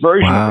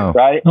version of it,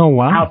 right? Oh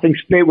wow. How things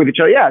fit with each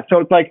other. Yeah. So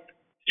it's like,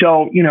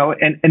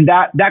 and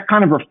that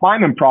kind of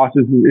refinement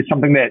process is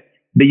something that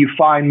you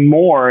find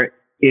more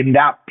in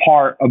that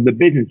part of the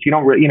business. You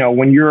don't really,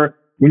 when you're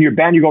a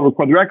band, you go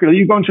record the record,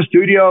 you go into the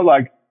studio,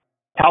 like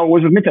how it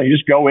was with Midtown. You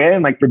just go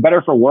in, like for better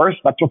or for worse,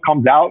 that's what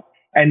comes out.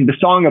 And the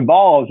song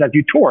evolves as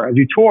you tour. As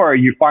you tour,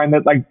 you find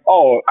that like,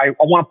 oh, I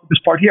want to put this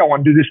part here. I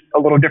want to do this a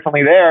little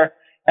differently there.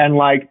 And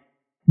like,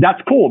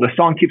 that's cool. The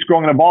song keeps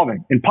growing and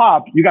evolving. In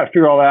pop, you got to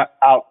figure all that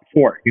out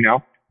before,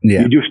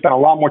 Yeah. You do spend a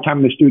lot more time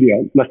in the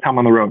studio, less time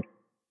on the road.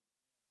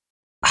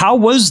 How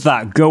was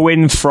that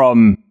going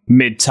from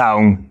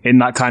Midtown in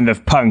that kind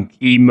of punk,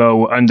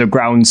 emo,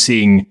 underground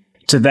scene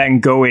to then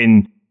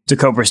going to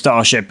Cobra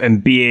Starship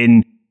and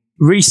being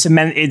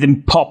re-cemented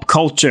in pop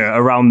culture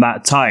around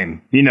that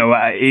time?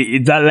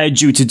 That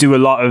led you to do a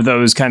lot of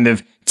those kind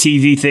of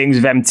TV things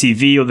with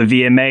MTV or the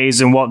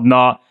VMAs and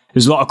whatnot.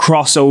 There's a lot of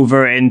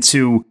crossover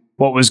into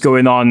what was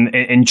going on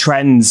in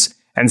trends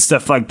and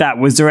stuff like that.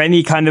 Was there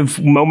any kind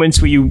of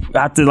moments where you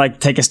had to like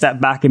take a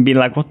step back and be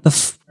like, what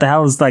the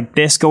hell is like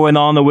this going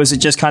on? Or was it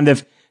just kind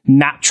of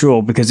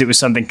natural because it was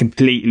something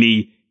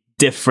completely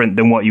different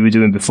than what you were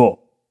doing before?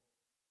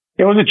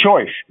 It was a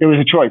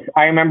choice.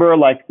 I remember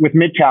like with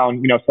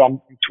Midtown, so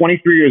I'm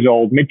 23 years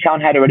old.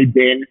 Midtown had already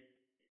been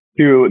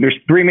through, there's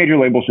 3 major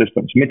label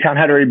systems. Midtown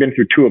had already been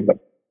through 2 of them.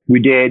 We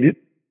did,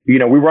 we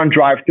were on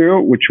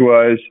Drive-Thru, which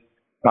was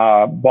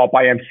bought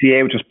by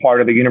MCA, which was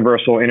part of the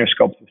Universal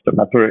Interscope system.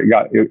 That's where it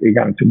got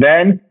into.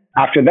 Then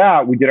after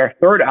that, we did our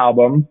 3rd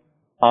album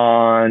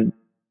on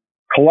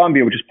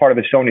Columbia, which is part of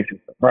the Sony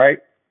system, right?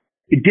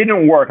 It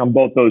didn't work on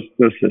both those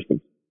systems.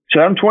 So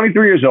I'm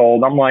 23 years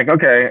old. I'm like,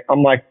 okay,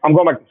 I'm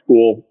going back to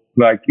school.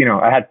 Like,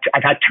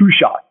 I've had 2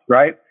 shots,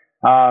 right?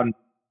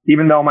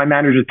 Even though my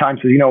manager at the time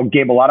says,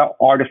 Gabe, a lot of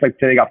artists like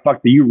today got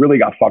fucked, but you really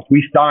got fucked.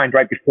 We signed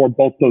right before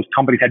both those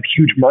companies had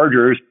huge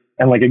mergers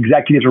and like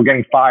executives were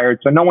getting fired.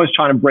 So no one's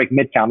trying to break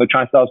Midtown. They're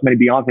trying to sell as many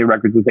Beyonce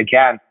records as they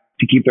can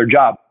to keep their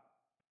job.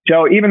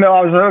 So even though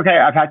I was like, okay,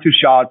 I've had 2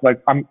 shots,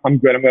 like I'm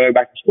good. I'm going to go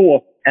back to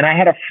school. And I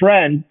had a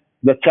friend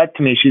that said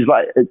to me, she's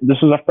like, this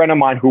was a friend of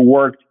mine who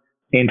worked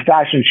in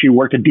fashion. She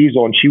worked at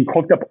Diesel and she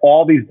hooked up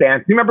all these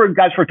bands. You remember,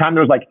 guys, for a time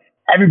there was like,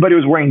 everybody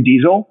was wearing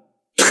Diesel.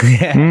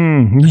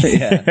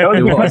 Yeah. It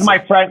was because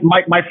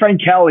my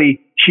friend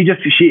Kelly, she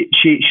just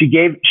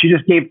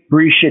gave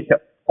free shit to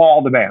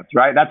all the bands,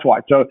 right? That's why.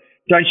 So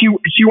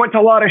she went to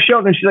a lot of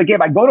shows, and she's like,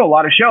 Gabe, I go to a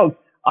lot of shows.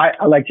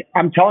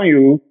 I'm telling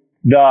you,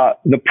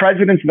 the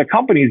presidents of the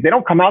companies, they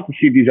don't come out to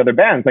see these other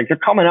bands. Like, they're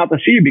coming out to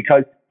see you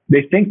because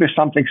they think there's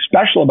something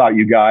special about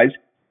you guys.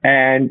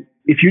 And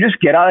if you just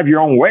get out of your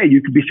own way,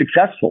 you could be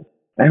successful.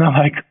 And I'm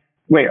like,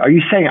 wait, are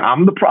you saying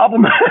I'm the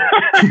problem?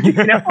 You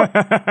know?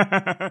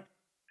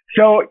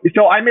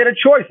 So I made a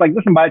choice. Like,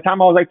 listen, by the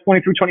time I was like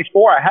 23,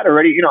 24, I had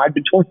already, I'd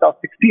been touring since I was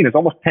 16. It's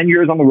almost 10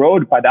 years on the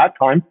road by that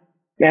time.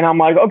 And I'm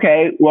like,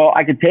 okay, well,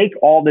 I could take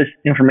all this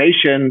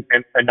information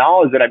and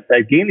knowledge that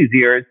I've gained these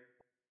years,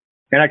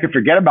 and I could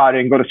forget about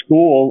it and go to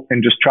school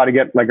and just try to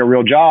get like a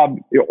real job,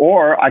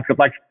 or I could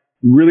like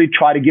really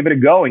try to give it a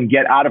go and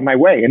get out of my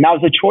way. And that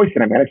was a choice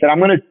that I made. I said, I'm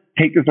going to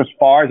take this as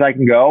far as I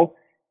can go,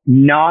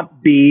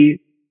 not be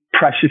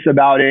precious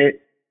about it,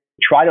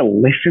 try to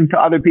listen to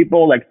other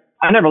people. Like,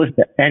 I never listened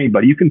to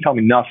anybody. You can tell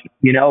me nothing,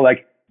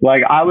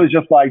 like I was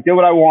just like, did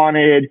what I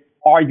wanted,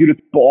 argued with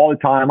people all the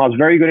time. I was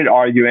very good at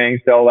arguing.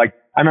 So like,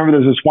 I remember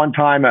there was this one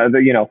time,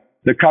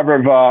 the cover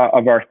of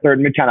our third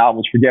Midtown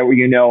albums, Forget What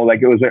You Know, like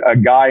it was a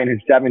guy in his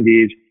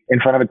 70s in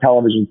front of a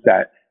television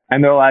set.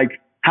 And they're like,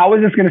 how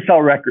is this going to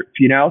sell records?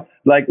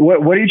 Like,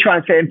 what are you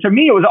trying to say? And to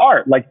me, it was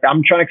art. Like,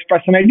 I'm trying to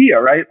express an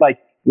idea, right? Like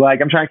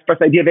I'm trying to express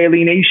the idea of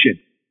alienation.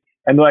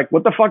 And they're like,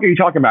 what the fuck are you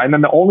talking about? And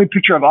then the only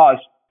picture of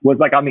us was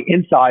like on the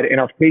inside, and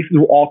our faces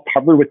were all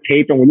covered with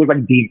tape, and we looked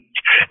like demons.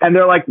 And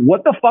they're like,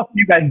 what the fuck are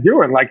you guys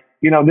doing? Like,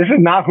 this is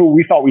not who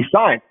we thought we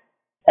signed.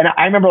 And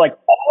I remember like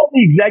all the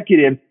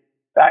executives,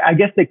 I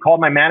guess they called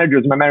my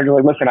managers, and my manager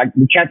was like, listen,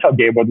 we can't tell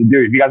Gabe what to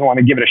do. If you guys want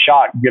to give it a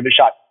shot, give it a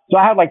shot. So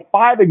I had like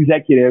 5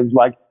 executives,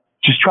 like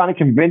just trying to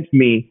convince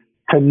me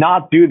to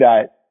not do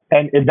that.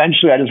 And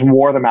eventually I just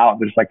wore them out.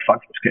 They're just like,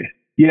 fuck this kid,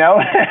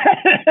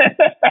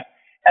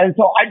 And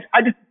so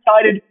I just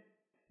decided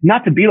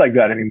not to be like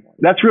that anymore.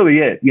 That's really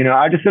it.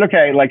 I just said,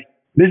 okay, like,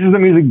 this is the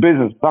music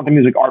business. It's not the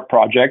music art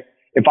project.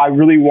 If I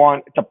really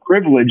want, it's a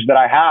privilege that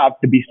I have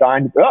to be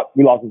signed. Oh,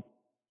 we lost it.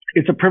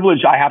 It's a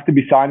privilege I have to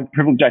be signed. It's a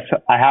privilege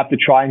I have to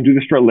try and do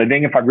this for a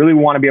living. If I really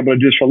want to be able to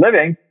do this for a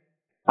living,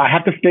 I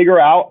have to figure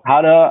out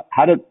how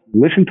to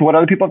listen to what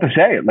other people have to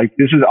say. Like,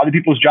 this is other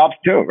people's jobs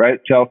too, right?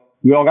 So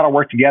we all got to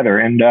work together.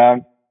 And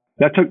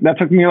that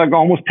took me like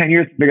almost 10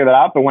 years to figure that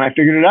out. But when I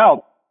figured it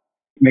out,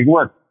 make it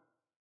work.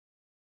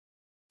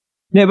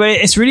 Yeah, but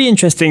it's really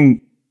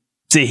interesting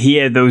to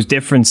hear those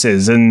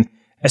differences, and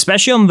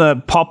especially on the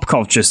pop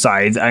culture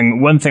side.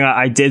 And one thing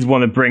I did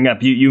want to bring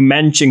up, you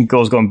mentioned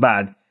Girls Gone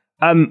Bad.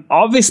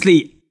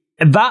 Obviously,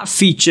 that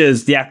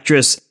features the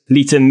actress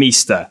Lita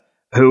Meester,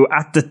 who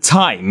at the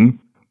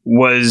time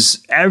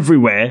was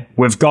everywhere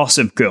with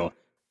Gossip Girl.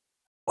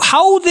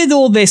 How did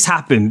all this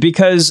happen?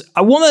 Because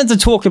I wanted to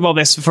talk about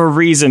this for a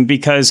reason,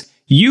 because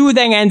you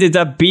then ended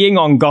up being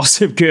on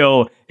Gossip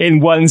Girl in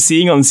one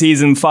scene on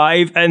season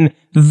 5, and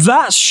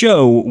that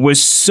show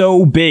was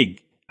so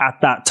big at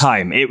that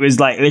time. It was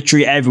like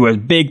literally everywhere, a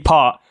big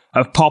part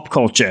of pop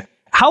culture.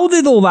 How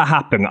did all that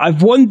happen?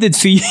 I've wondered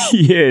for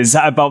years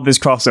about this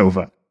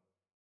crossover.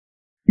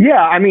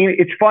 Yeah, I mean,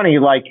 it's funny.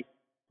 Like,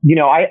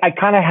 I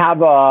kind of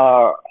have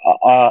a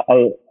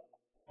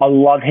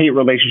love-hate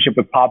relationship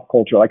with pop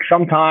culture. Like,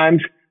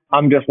 sometimes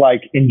I'm just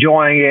like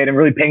enjoying it and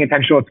really paying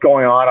attention to what's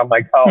going on. I'm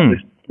like, oh,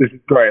 this is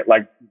great.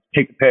 Like,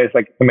 take the piss.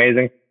 Like, it's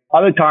amazing.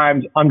 Other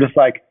times I'm just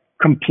like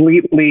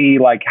completely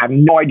like have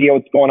no idea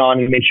what's going on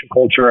in mainstream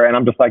culture, and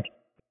I'm just like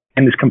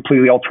in this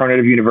completely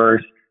alternative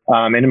universe,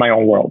 in my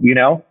own world,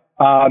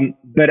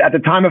 But at the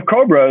time of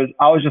Cobras,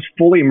 I was just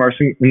fully immersed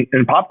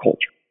in pop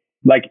culture.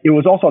 Like, it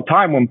was also a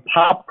time when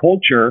pop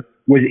culture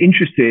was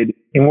interested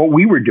in what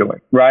we were doing,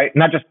 right?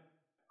 Not just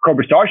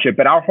Cobra Starship,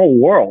 but our whole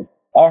world.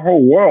 Our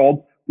whole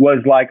world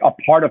was like a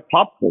part of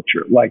pop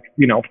culture. Like,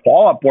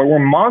 Fall Out Boy were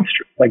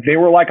monsters. Like, they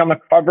were like on the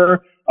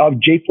cover of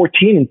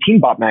J14 and Teen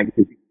Bop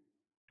magazine.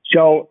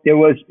 So it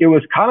was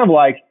kind of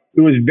like,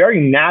 it was very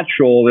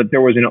natural that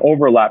there was an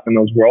overlap in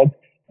those worlds.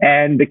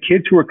 And the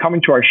kids who were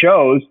coming to our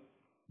shows,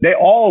 they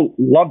all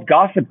loved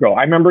Gossip Girl.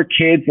 I remember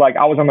kids, like,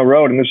 I was on the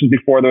road, and this was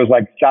before there was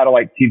like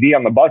satellite TV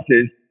on the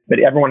buses, but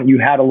you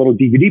had a little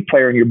DVD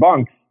player in your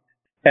bunks,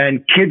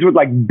 and kids would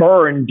like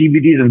burn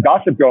DVDs of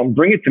Gossip Girl and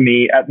bring it to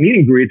me at meet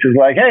and greets. It's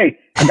like, hey,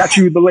 I got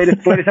you the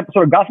latest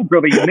episode of Gossip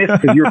Girl that you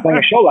missed because you were playing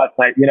a show last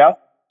night,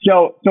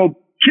 So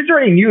kids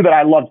already knew that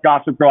I loved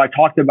Gossip Girl. I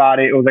talked about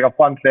it. It was like a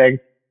fun thing.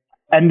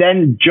 And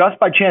then just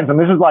by chance, and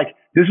this is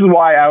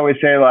why I always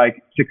say,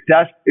 like,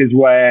 success is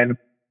when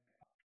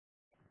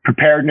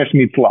preparedness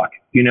meets luck.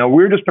 We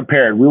were just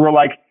prepared. We were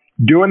like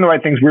doing the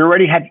right things. We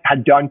already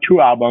had done 2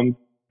 albums.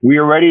 We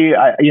already,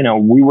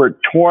 we were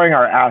touring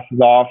our asses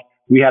off.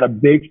 We had a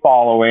big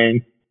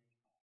following.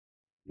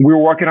 We were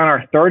working on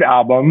our 3rd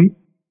album.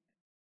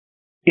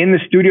 In the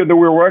studio that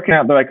we were working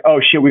at, they're like, oh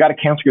shit, we got to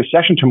cancel your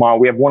session tomorrow.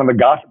 We have one of the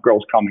Gossip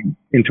Girls coming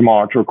in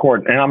tomorrow to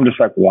record. And I'm just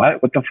like,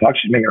 what? What the fuck?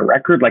 She's making a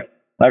record? Like,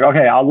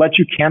 okay, I'll let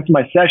you cancel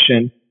my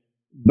session,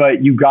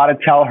 but you got to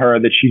tell her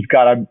that she's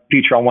got to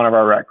feature on one of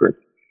our records.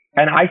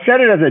 And I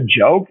said it as a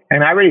joke,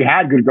 and I already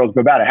had Good Girls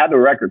Go Bad. I had the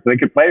record, so they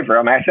could play it for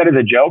him. I said it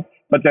as a joke,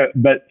 but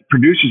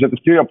producers at the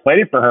studio played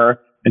it for her,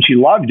 and she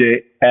loved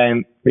it,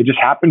 and it just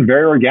happened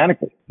very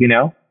organically, you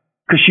know?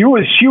 Because she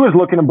was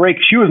looking to break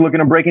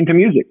into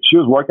music. She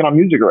was working on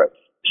music already.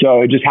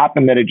 So it just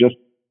happened that it just,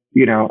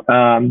 you know,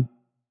 and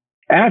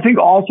I think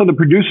also the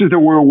producers that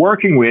we're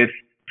working with,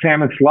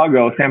 Sam and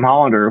Sluggo, Sam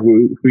Hollander,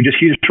 he just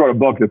wrote a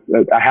book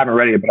that I haven't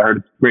read it, but I heard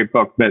it's a great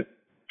book. But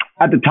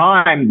at the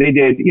time they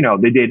did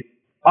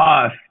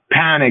Us,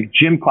 Panic,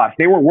 Gym Class.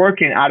 They were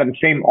working out of the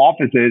same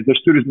offices. Their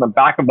studios in the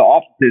back of the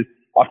offices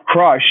of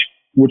Crush,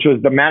 which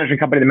was the management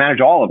company that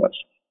managed all of us.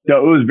 So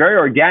it was very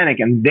organic,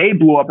 and they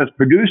blew up as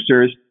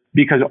producers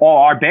because all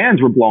our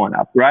bands were blowing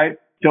up, right?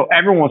 So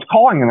everyone was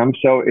calling them.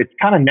 So it's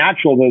kind of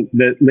natural that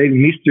the Lady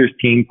Meester's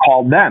team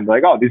called them.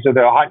 Like, oh, these are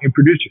the hot new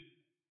producers.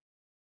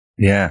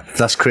 Yeah,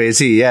 that's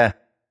crazy. Yeah.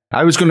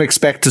 I was going to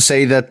expect to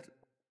say that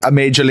a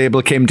major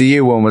label came to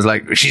you and was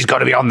like, she's got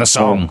to be on the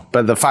song.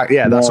 But the fact,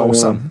 that's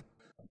awesome.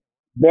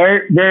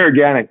 Very, very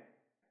organic.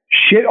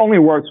 Shit only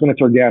works when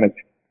it's organic.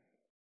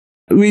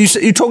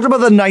 You talked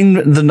about the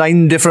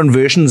nine different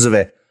versions of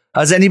it.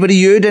 Has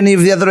anybody heard any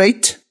of the other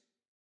 8?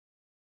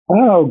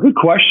 Oh, good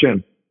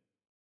question.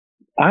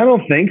 I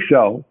don't think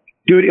so.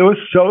 Dude, it was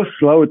so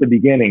slow at the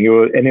beginning. It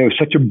was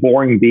such a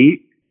boring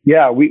beat.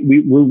 Yeah,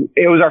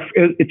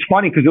 it's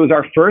funny because it was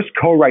our first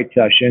co-write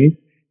session.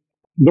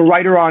 The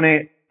writer on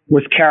it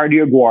was Cara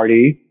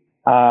DioGuardi,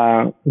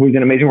 who's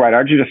an amazing writer.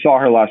 I just saw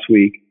her last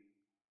week.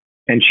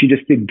 And she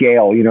just did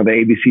Gail, you know, the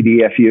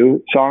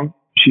ABCDFU song.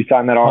 She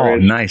signed that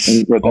artist. Oh,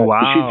 nice. Oh,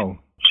 wow.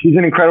 She's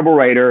an incredible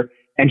writer.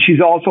 And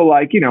she's also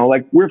like, you know,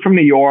 like we're from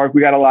New York.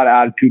 We got a lot of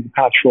attitude,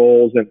 kind of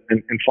trolls and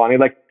funny.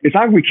 Like it's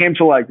not like we came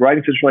to like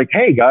writing session like,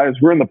 hey guys,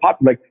 we're in the pop.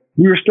 Like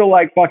we were still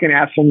like fucking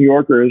asshole New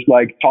Yorkers,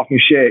 like talking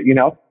shit, you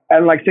know?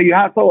 And like, so I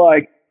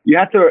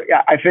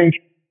think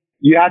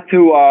you have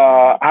to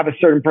have a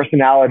certain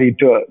personality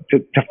to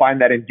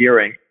find that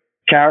endearing.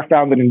 Cara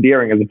found it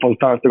endearing as opposed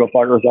to telling us to go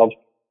fuck ourselves.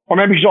 Or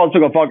maybe she also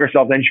go fuck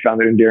herself, then she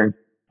found it endearing.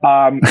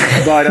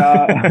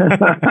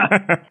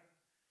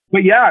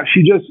 But yeah,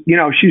 she's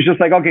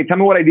just like, okay, tell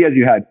me what ideas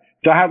you had.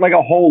 So I had like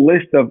a whole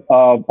list of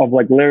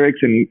like lyrics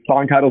and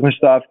song titles and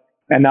stuff.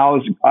 And that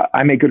was,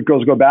 I Make Good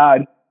Girls Go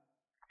Bad.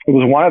 It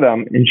was one of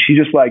them. And she's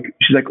like,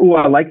 oh,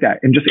 I like that.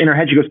 And just in her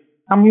head, she goes,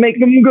 I'm making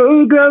them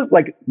go girls.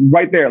 Like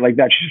right there, like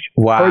that. She just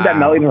heard that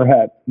melody in her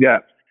head. Yeah.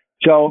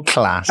 So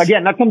class.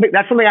 Again, that's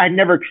something I had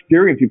never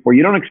experienced before.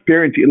 You don't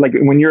experience it. Like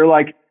when you're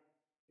like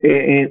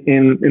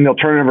in the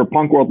alternative or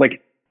punk world,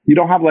 like, you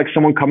don't have like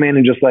someone come in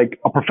and just like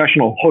a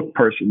professional hook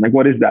person. Like,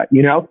 what is that?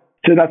 You know?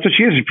 So that's what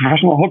she is, a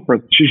professional hook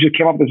person. She just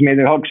came up with this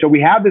amazing hook. So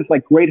we had this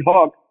like great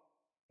hook.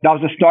 That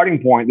was the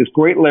starting point, this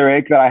great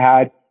lyric that I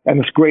had and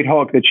this great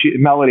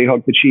melody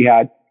hook that she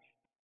had.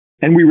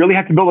 And we really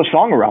had to build a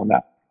song around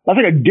that. That's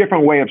like a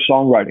different way of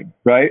songwriting,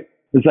 right?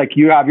 It's like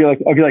you're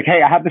like,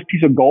 hey, I have this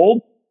piece of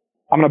gold.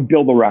 I'm going to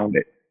build around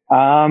it.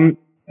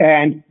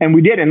 And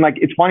we did. And like,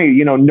 it's funny,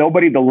 you know,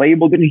 the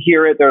label didn't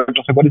hear it. They're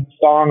just like, what is the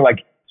song?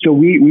 Like, so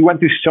we went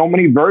through so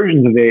many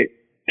versions of it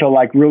to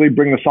like really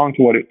bring the song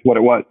to what it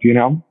was, you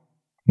know?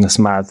 That's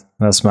mad.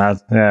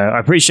 Yeah, I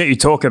appreciate you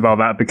talking about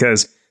that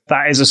because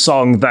that is a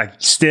song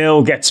that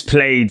still gets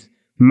played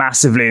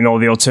massively in all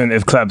the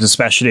alternative clubs,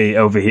 especially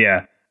over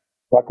here.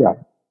 Fuck yeah.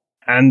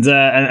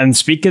 And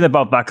speaking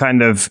about that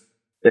kind of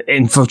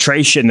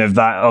infiltration of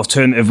that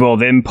alternative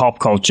world in pop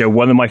culture,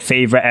 one of my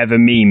favorite ever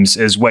memes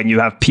is when you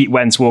have Pete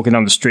Wentz walking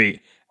down the street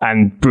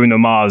and Bruno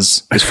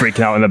Mars is freaking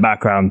out in the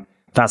background.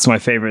 That's my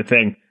favorite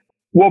thing.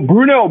 Well,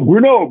 Bruno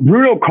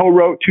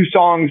co-wrote 2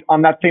 songs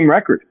on that same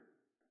record.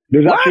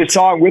 There's actually a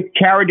song with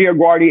Cara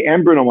DioGuardi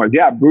and Bruno Mars.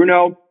 Yeah,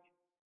 Bruno.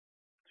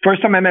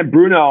 First time I met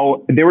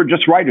Bruno, they were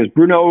just writers.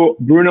 Bruno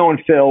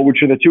and Phil,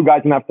 which are the 2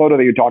 guys in that photo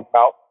that you talked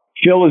about.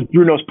 Phil is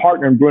Bruno's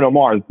partner in Bruno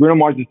Mars. Bruno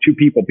Mars is 2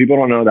 people. People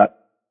don't know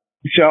that.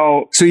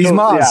 So he's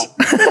Mars.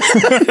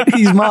 Yeah.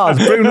 He's Mars.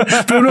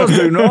 Bruno's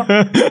Bruno.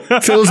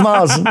 Phil's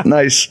Mars.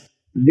 Nice.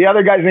 The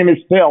other guy's name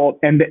is Phil,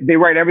 and they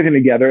write everything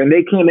together. And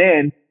they came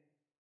in,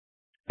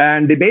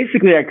 and they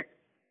basically like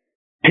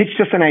pitched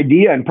us an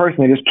idea in person.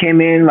 They just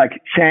came in, like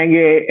sang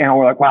it, and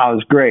we're like, "Wow,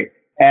 this is great."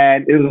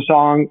 And it was a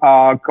song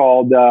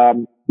called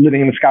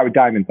 "Living in the Sky with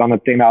Diamonds" on the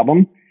same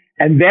album.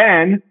 And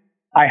then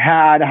I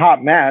had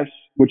Hot Mess,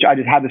 which I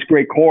just had this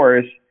great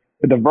chorus,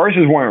 but the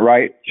verses weren't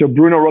right. So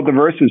Bruno wrote the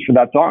verses for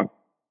that song.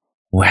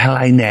 Well,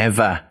 I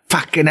never.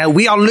 Fucking hell,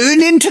 we are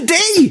learning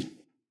today.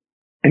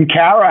 And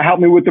Cara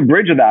helped me with the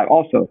bridge of that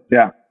also.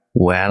 Yeah.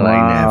 Well, wow.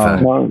 I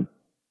never. Wow.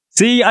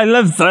 See, I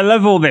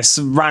love all this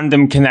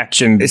random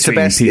connection between it's the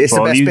best, people. It's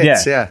the best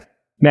bits, yeah.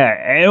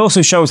 Yeah, it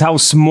also shows how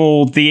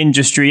small the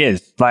industry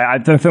is. Like, I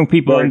don't think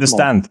people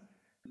understand.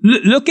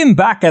 Looking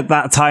back at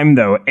that time,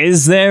 though,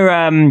 is there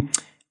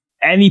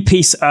any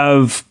piece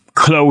of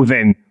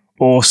clothing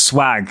or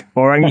swag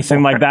or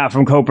anything like that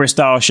from Cobra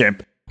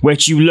Starship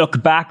which you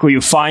look back or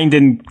you find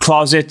in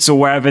closets or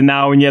wherever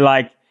now and you're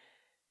like,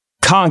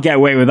 can't get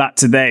away with that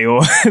today,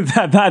 or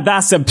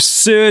that's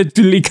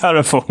absurdly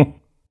colourful?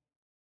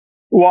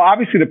 Well,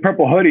 obviously the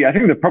purple hoodie, I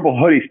think the purple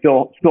hoodie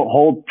still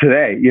holds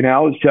today, you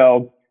know?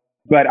 So,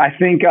 but I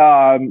think,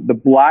 the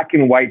black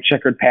and white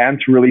checkered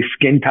pants, really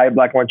skin tight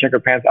black and white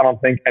checkered pants, I don't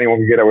think anyone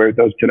can get away with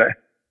those today.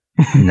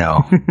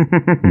 No.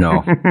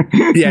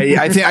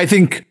 Yeah, I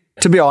think,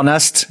 to be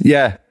honest,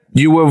 yeah,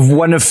 you were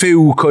one of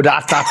few who could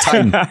at that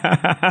time.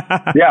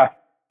 Yeah.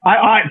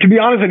 I to be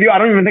honest with you, I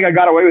don't even think I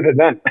got away with it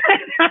then.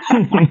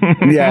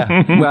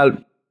 Yeah. Well,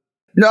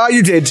 no,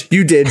 you did.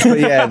 But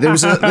yeah, there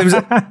was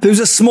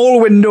a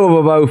small window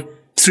of about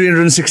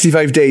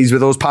 365 days where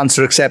those pants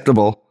are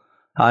acceptable.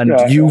 And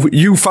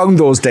you found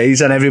those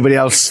days and everybody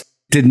else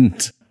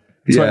didn't.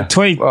 Yeah.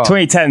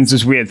 2010s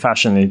was weird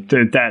fashion.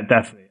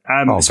 Definitely.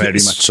 Very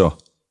much so.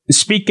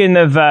 Speaking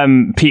of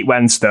Pete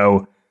Wentz,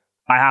 though,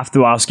 I have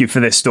to ask you for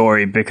this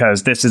story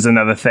because this is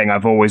another thing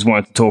I've always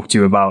wanted to talk to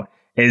you about,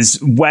 is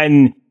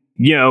when,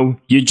 you know,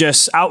 you're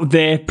just out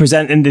there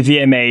presenting the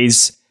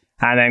VMAs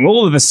and then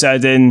all of a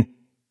sudden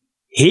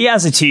he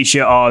has a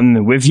t-shirt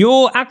on with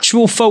your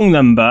actual phone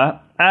number.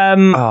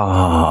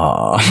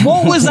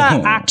 What was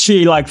that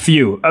actually like for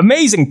you?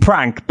 Amazing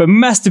prank, but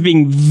must have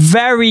been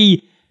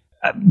very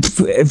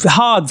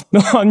hard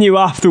on you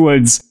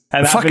afterwards.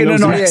 And fucking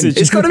annoying.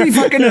 It's got to be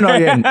fucking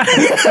annoying.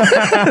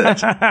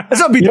 It's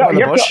not beating on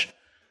the bush.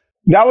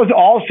 That was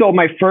also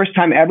my first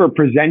time ever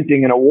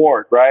presenting an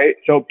award, right?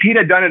 So Pete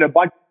had done it a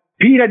bunch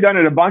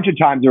of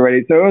times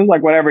already. So it was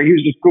like whatever. He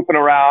was just scooping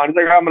around. He's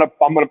like, I'm gonna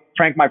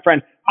prank my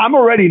friend. I'm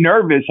already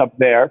nervous up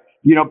there.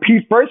 You know,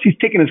 Pete, first he's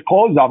taking his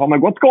clothes off. I'm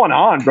like, what's going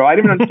on, bro? I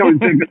didn't even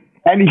understand what he was doing.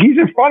 And he's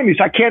in front of me,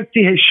 so I can't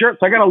see his shirt.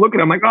 So I got to look at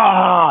him. I'm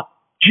like,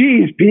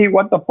 geez, Pete,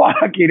 what the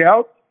fuck, you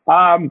know?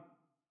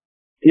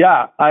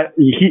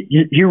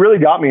 He really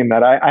got me in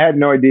that. I had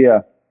no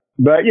idea.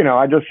 But, you know,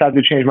 I just had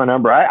to change my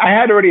number. I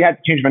had already had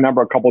to change my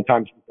number a couple of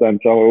times since then.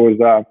 So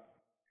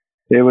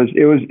it was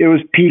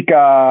peak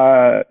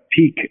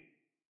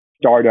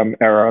stardom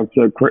era. It's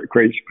a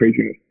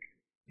craziness.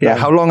 Yeah,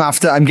 how long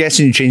after? I'm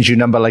guessing you changed your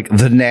number like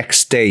the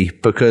next day,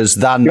 because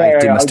that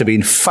night it must have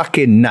been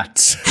fucking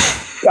nuts.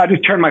 I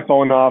just turned my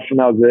phone off and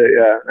that was it.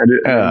 Yeah, I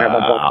didn't have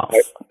my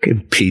phone.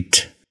 Fucking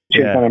Pete.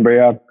 Changed my number.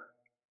 Yeah,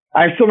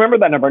 I still remember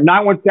that number: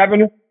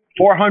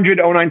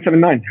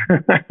 917-400-0979.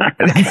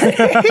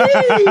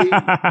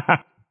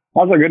 That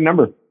was a good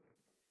number.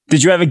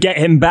 Did you ever get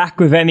him back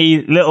with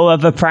any little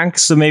other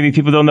pranks that maybe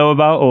people don't know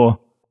about, or?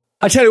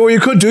 I tell you what you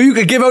could do. You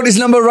could give out his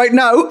number right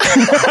now. No,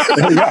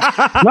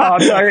 I'll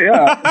tell you,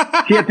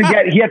 yeah. He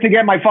had to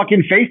get my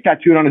fucking face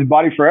tattooed on his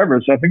body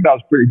forever. So I think that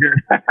was pretty good.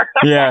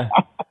 Yeah.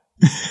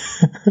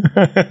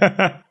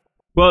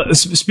 Well,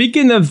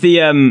 speaking of the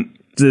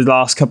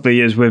last couple of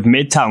years with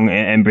Midtown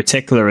in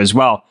particular as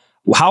well,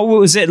 how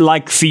was it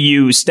like for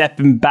you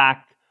stepping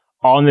back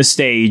on the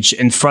stage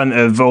in front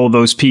of all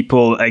those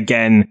people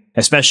again,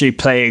 especially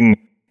playing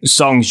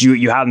songs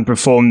you hadn't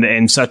performed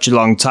in such a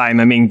long time?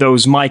 I mean,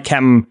 those My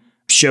Chem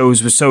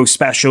shows were so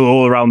special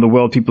all around the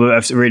world. People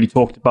have really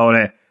talked about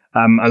it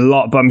a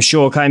lot, but I'm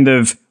sure kind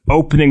of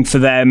opening for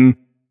them,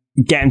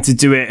 getting to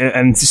do it,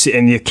 and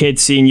your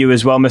kids seeing you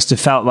as well must have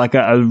felt like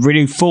a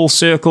really full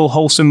circle,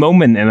 wholesome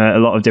moment in a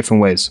lot of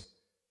different ways.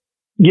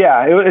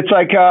 Yeah, it's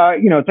like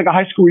it's like a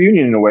high school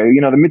reunion in a way.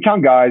 You know, the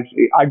Midtown guys,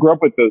 I grew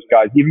up with those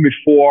guys even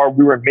before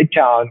we were in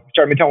Midtown. We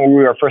started Midtown when we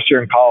were our first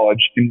year in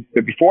college, and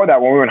before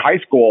that, when we were in high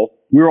school,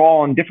 we were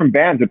all in different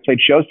bands that played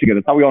shows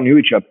together. That's how we all knew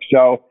each other.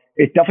 So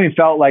it definitely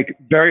felt like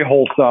very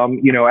wholesome.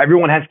 You know,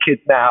 everyone has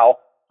kids now.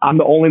 I'm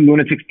the only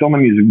lunatic still in the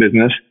music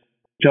business.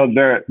 So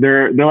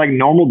they're like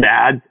normal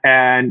dads,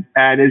 and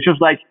it's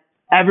just like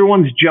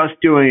everyone's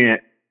just doing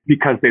it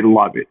because they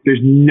love it.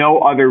 There's no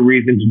other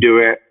reason to do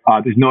it.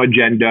 There's no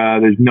agenda.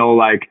 There's no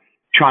like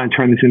trying to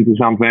turn this into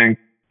something.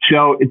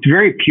 So it's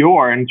very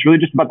pure, and it's really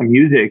just about the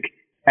music.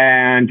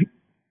 And,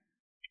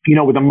 you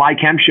know, with the My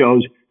Chem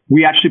shows,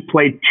 we actually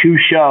played 2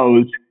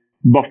 shows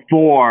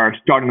before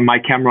starting the My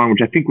Chem run,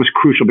 which I think was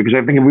crucial, because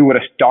I think if we would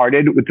have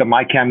started with the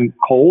My Chem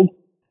cold,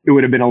 it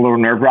would have been a little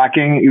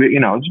nerve-wracking, you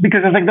know, it's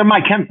because it's like they're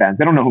My Chem fans.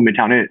 They don't know who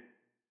Midtown is.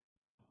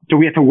 So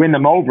we had to win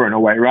them over in a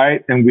way,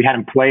 right? And we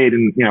hadn't played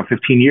in,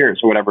 15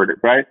 years or whatever it is,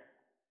 right?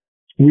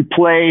 We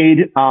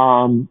played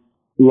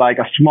like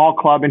a small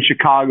club in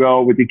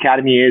Chicago with the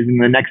Academy is,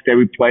 and the next day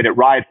we played at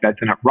Riot Fest.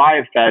 And at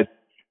Riot Fest,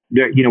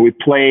 we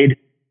played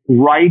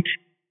right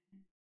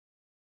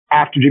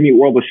after Jimmy Eat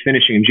World was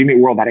finishing, and Jimmy Eat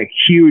World had a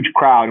huge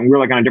crowd, and we were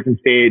like on a different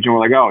stage, and we're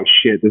like, oh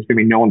shit, there's gonna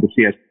be no one to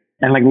see us.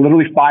 And like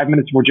literally 5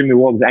 minutes before Jimmy Eat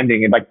World was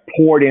ending, it like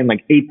poured in,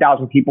 like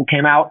 8,000 people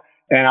came out.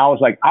 And I was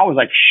like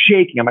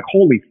shaking. I'm like,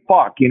 holy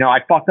fuck. I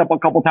fucked up a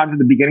couple times at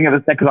the beginning of the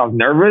set because I was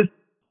nervous.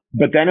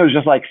 But then it was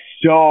just like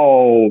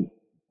so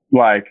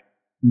like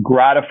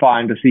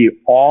gratifying to see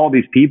all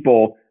these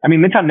people. I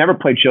mean, Midtown never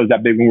played shows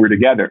that big when we were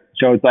together.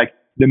 So it's like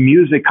the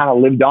music kind of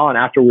lived on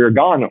after we were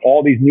gone. And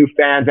all these new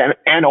fans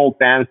and old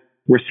fans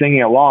were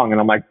singing along.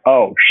 And I'm like,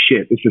 oh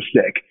shit, this is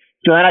sick.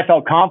 So then I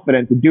felt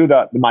confident to do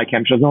the My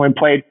Chem shows. And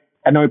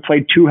then we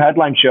played 2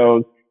 headline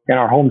shows in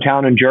our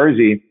hometown in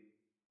Jersey.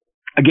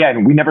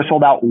 Again, we never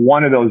sold out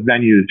one of those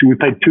venues. We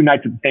played 2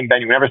 nights at the same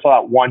venue. We never sold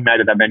out one night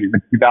at that venue.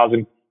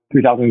 2,000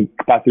 3,000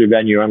 capacity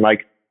venue. And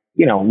like,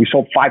 you know, we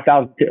sold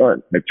 5,000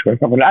 or like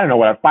 2,000, I don't know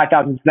what,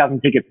 5,000,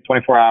 6,000 tickets in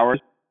 24 hours.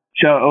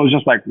 So it was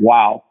just like,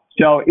 wow.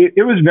 So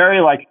it was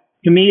very like,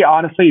 to me,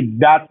 honestly,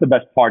 that's the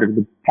best part of it.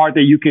 The part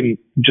that you can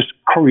just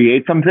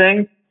create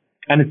something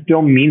and it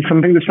still means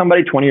something to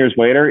somebody 20 years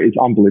later is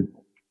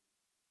unbelievable.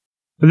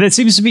 But there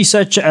seems to be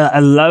such a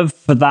love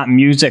for that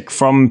music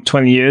from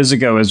 20 years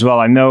ago as well.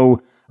 I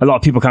know a lot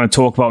of people kind of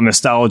talk about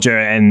nostalgia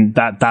and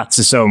that's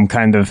its own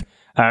kind of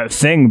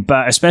thing,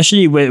 but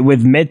especially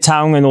with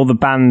Midtown and all the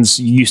bands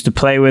you used to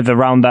play with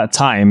around that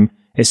time,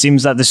 it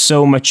seems that there's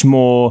so much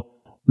more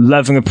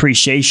love and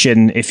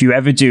appreciation if you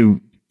ever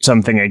do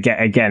something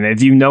again.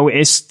 Have you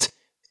noticed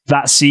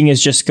that scene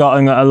has just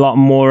gotten a lot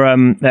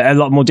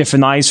more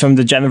different eyes from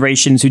the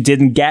generations who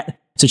didn't get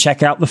to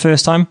check it out the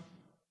first time?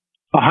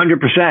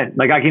 100%.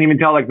 Like I can even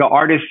tell, like the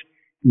artists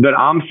that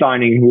I'm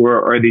signing who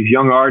are these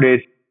young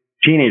artists,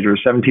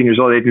 teenagers, 17 years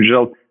old, 18 years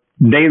old,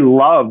 they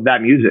love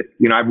that music.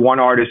 You know, I have one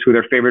artist who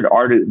their favorite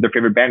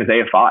band is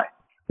AFI,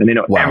 and they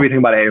know everything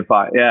about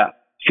AFI. Yeah.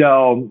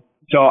 So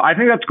I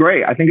think that's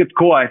great. I think it's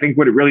cool. I think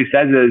what it really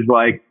says is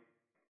like,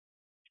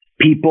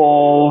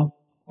 people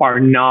are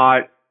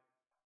not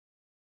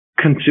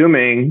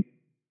consuming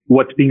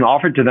what's being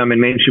offered to them in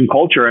mainstream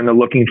culture, and they're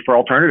looking for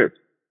alternatives.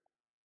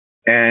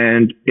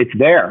 And it's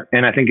there.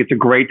 And I think it's a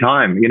great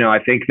time. You know, I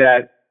think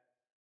that,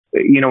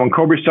 you know, when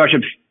Cobra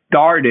Starship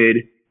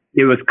started,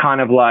 it was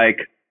kind of like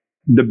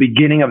the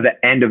beginning of the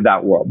end of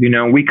that world. You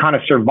know, we kind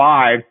of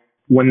survived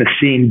when the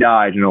scene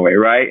died in a way,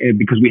 right? And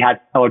because we had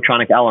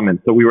electronic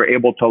elements. So we were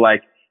able to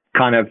like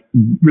kind of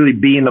really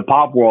be in the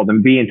pop world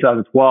and be in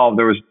 2012.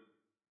 There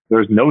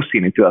was no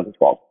scene in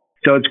 2012.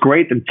 So it's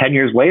great that 10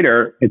 years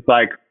later, it's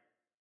like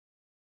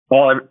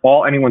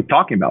all anyone's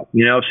talking about,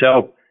 you know?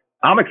 So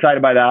I'm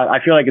excited by that. I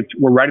feel like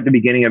we're right at the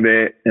beginning of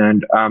it,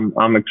 and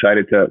I'm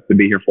excited to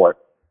be here for it.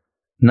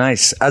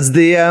 Nice. As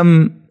the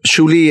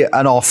surely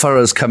an offer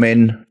has come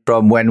in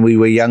from When We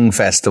Were Young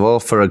Festival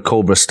for a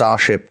Cobra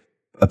Starship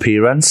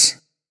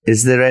appearance.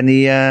 Is there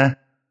any a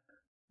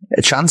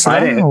chance of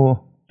that?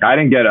 I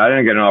didn't get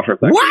an offer.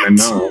 What?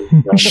 No.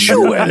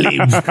 Surely.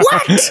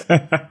 What?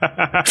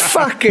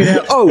 Fucking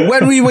hell. Oh,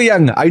 When We Were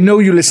Young. I know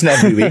you listen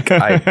every week.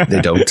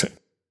 They don't.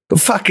 But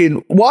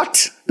fucking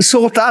what?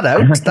 Sort that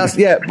out. That's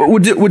But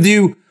would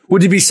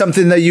it be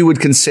something that you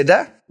would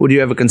consider? Would you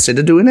ever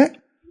consider doing it?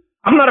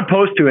 I'm not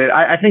opposed to it.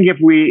 I think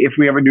if we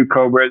ever do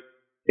Cobras,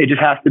 it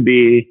just has to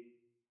be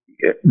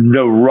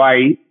the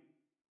right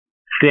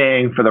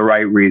thing for the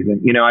right reason.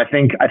 You know, I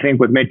think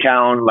with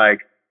Midtown, like,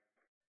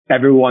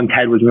 everyone's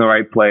head was in the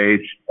right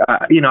place.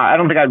 You know, I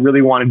don't think I'd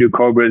really want to do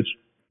Cobras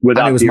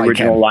without the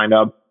original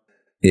lineup.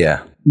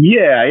 Yeah.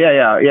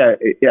 Yeah.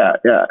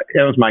 It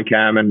was Mike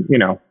Chem, and you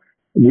know,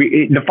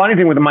 the funny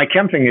thing with the Mike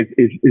Chem thing is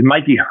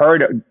Mikey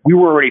heard. We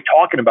were already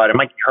talking about it.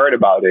 Mikey heard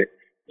about it,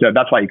 so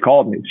that's why he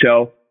called me.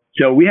 So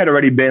we had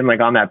already been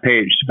like on that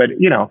page. But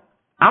you know,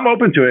 I'm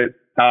open to it.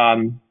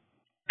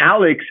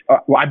 Alex,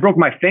 I broke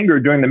my finger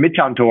during the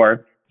Midtown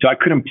tour, so I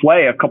couldn't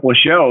play a couple of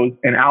shows,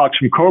 and Alex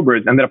from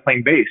Cobras ended up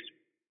playing bass.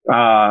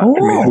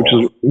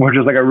 Which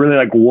is like a really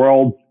like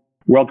world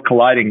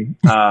colliding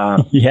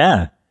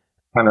yeah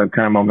kind of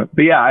moment.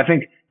 But yeah, I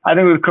think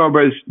with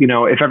Cobras, you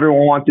know, if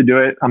everyone wants to do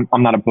it,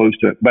 I'm not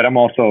opposed to it. But I'm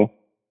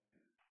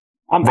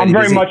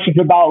very much just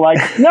about like,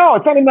 no,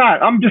 it's not even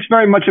that. I'm just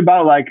very much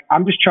about like,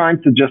 I'm just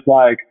trying to just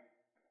like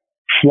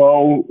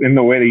flow in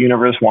the way the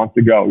universe wants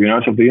to go. You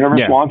know, so if the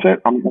universe wants it,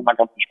 I'm not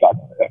gonna push back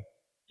on it.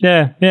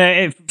 Yeah.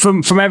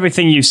 From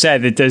everything you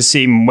said, it does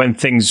seem when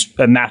things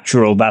are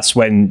natural, that's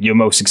when you're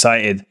most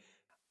excited.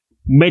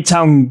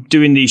 Midtown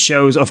doing these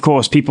shows, of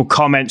course, people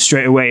comment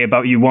straight away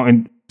about you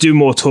wanting to do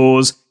more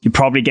tours. You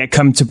probably get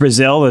come to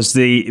Brazil as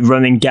the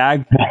running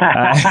gag.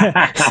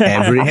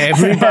 Every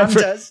band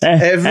does.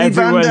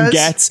 Everyone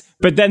gets.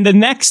 But then the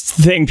next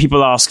thing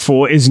people ask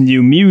for is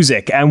new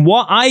music. And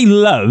what I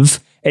love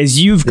is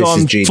you've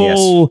gone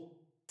full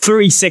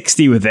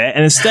 360 with it.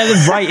 And instead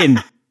of writing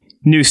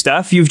new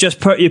stuff, you're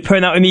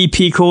putting out an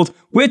EP called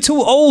We're Too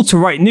Old to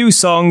Write New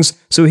Songs,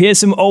 so here's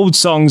some old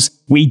songs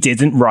we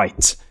didn't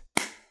write.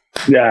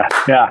 Yeah.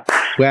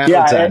 Well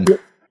done.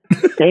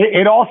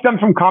 It all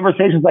stems from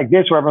conversations like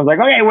this where everyone's like,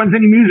 okay, when's the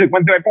new music?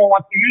 When do everyone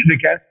want new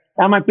music?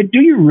 And I'm like, but do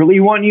you really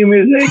want new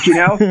music? You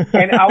know?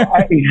 And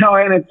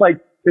and it's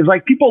like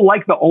people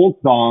like the old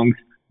songs,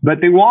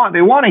 but they want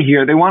to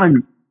hear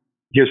some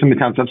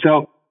Midtown stuff.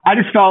 So I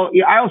just felt,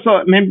 I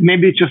also,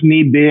 maybe it's just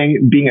me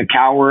being a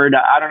coward.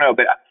 I don't know,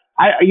 but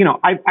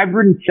I've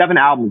written 7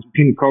 albums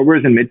between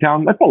Cobras and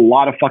Midtown. That's a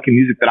lot of fucking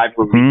music that I've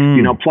released,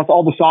 you know, plus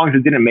all the songs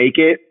that didn't make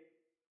it.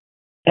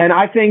 And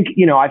I think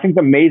the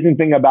amazing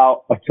thing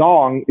about a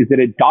song is that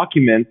it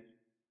documents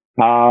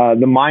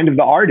the mind of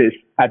the artist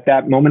at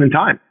that moment in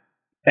time.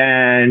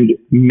 And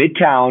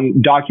Midtown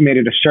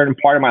documented a certain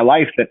part of my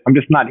life that I'm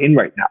just not in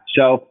right now.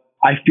 So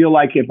I feel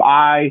like if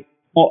it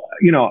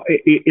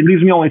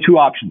leaves me only 2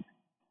 options.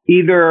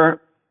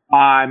 Either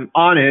I'm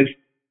honest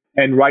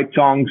and write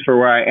songs for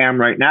where I am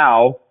right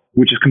now,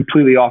 which is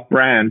completely off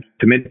brand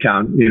to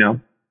Midtown, you know,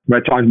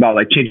 write songs about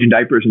like changing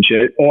diapers and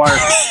shit, or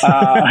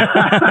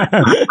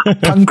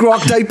Punk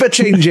rock type of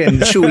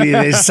changing. Surely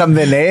there's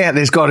something there.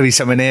 There's got to be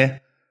something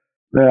there.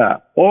 Yeah.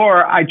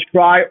 Or I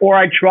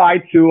try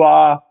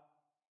to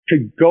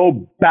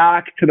go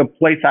back to the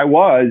place I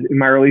was in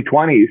my early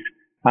 20s,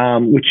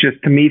 which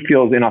just to me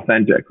feels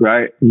inauthentic,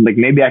 right? Like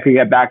maybe I could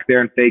get back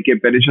there and fake it,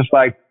 but it's just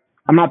like,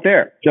 I'm not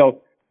there.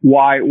 So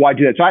why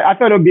do that? So I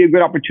thought it would be a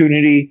good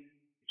opportunity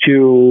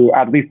to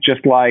at least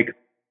just like,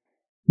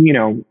 you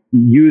know,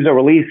 use a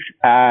release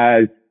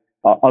as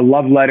a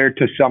love letter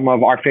to some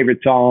of our favorite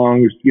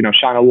songs, you know,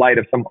 shine a light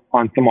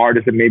on some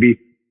artists that maybe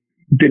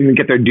didn't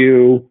get their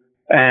due,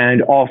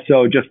 and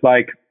also just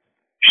like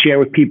share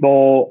with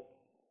people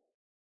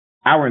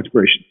our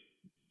inspiration.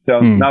 So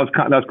that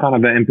was kind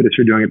of the impetus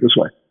for doing it this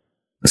way.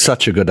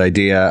 Such a good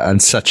idea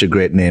and such a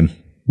great name.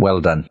 Well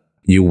done.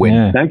 You win.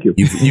 Yeah. Thank you.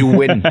 You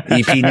win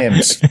EP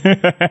names.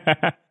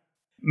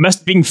 Must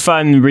have been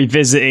fun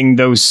revisiting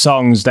those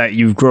songs that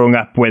you've grown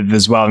up with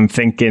as well and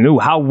thinking, oh,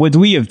 how would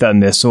we have done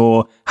this?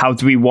 Or how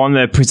do we want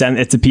to present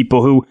it to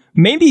people who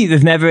maybe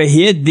they've never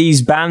heard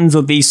these bands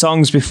or these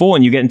songs before,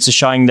 and you get to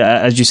shine,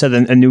 as you said,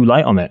 a new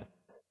light on it?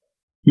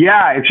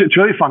 Yeah, it's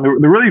really fun. The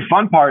really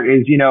fun part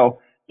is, you know,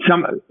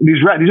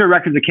 these are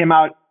records that came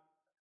out,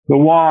 the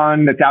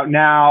one that's out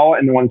now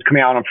and the one that's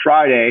coming out on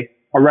Friday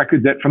are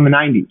records that from the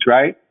 90s,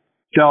 right?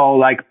 So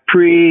like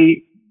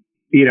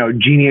you know,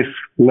 genius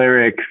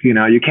lyrics, you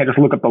know, you can't just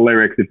look up the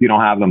lyrics if you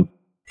don't have them.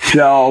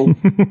 So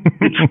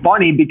it's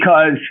funny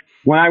because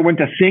when I went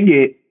to sing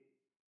it,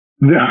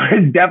 there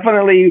was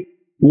definitely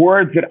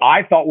words that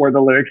I thought were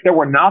the lyrics that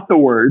were not the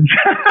words.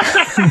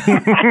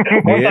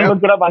 Once I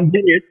looked it up on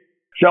Genius.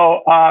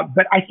 So,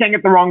 but I sang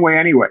it the wrong way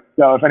anyway.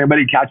 So if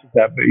anybody catches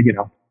that, you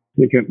know,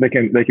 they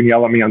can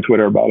yell at me on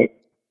Twitter about it.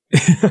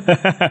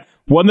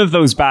 One of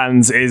those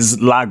bands is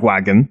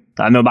Lagwagon.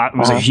 I know that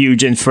was a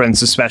huge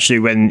influence, especially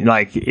when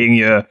like in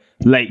your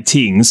late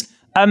teens.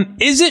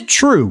 Is it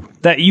true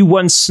that you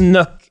once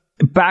snuck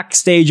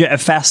backstage at a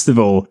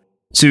festival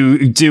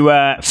to do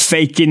a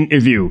fake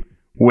interview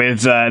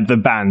with the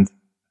band?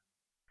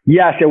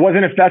 Yes, it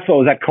wasn't a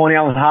festival. It was at Coney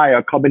Island High,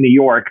 a club in New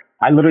York.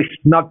 I literally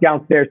snuck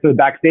downstairs to the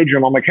backstage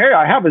room. I'm like, hey,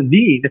 I have a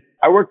zine.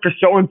 I work for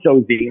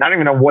so-and-so zine. I don't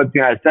even know what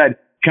zine I said.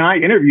 Can I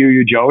interview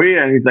you, Joey?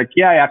 And he's like,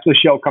 yeah, after the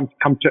show, come to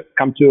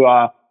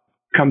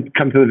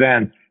the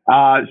van.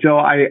 So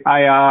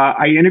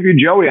I interviewed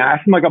Joey. I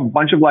asked him like a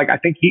bunch of like, I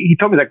think he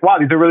told me like, wow,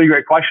 these are really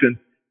great questions.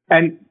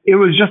 And it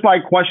was just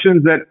like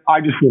questions that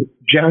I just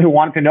generally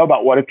wanted to know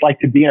about what it's like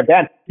to be in a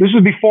band. This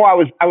was before I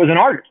was an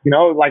artist, you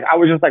know, like I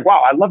was just like,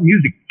 wow, I love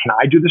music. Can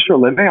I do this for a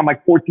living? I'm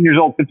like 14 years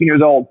old, 15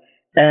 years old.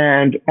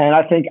 And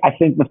I think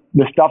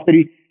the stuff that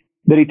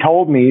he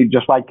told me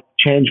just like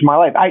changed my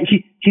life.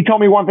 He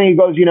told me one thing. He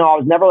goes, you know, I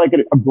was never like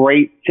a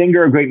great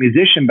singer, a great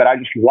musician, but I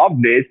just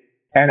loved it.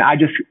 And I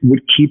just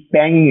would keep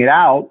banging it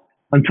out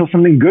until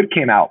something good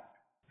came out.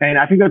 And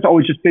I think that's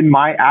always just been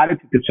my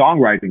attitude to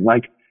songwriting.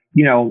 Like,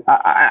 you know,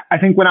 I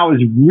think when I was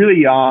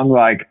really young,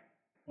 like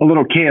a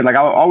little kid, like I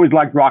always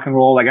liked rock and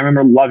roll. Like I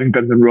remember loving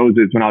Guns N'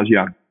 Roses when I was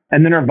young.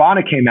 And then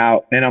Nirvana came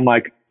out and I'm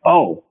like,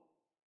 oh,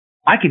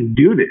 I can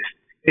do this.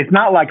 It's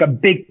not like a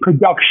big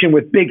production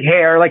with big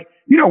hair. Like,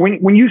 you know,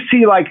 when you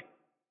see like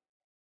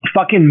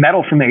fucking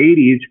metal from the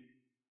 80s,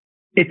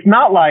 it's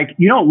not like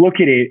you don't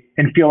look at it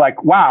and feel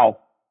like, wow,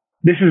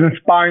 this is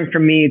inspiring for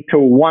me to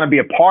want to be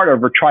a part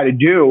of or try to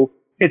do.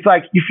 It's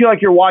like you feel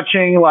like you're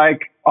watching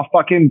like a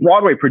fucking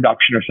Broadway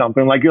production or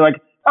something. Like you're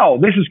like, oh,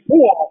 this is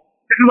cool.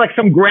 This is like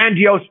some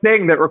grandiose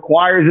thing that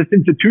requires this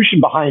institution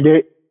behind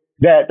it.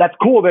 That's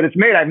cool that it's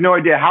made. I have no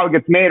idea how it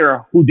gets made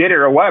or who did it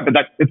or what, but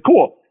it's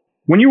cool.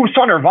 When you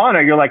saw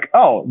Nirvana, you're like,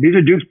 oh, these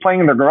are dudes playing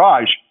in their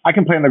garage. I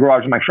can play in the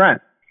garage with my friend.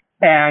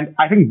 And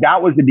I think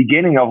that was the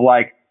beginning of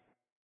like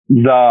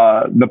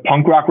the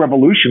punk rock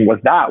revolution was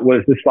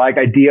this like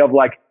idea of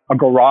like a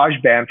garage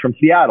band from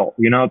Seattle.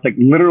 You know, it's like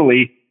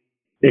literally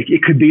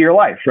it could be your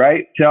life,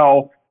 right?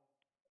 So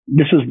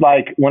this was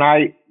like when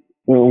I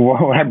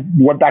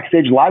went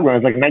backstage live when it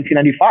was like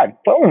 1995. It's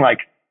only like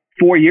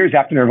 4 years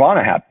after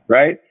Nirvana happened,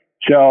 right?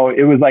 So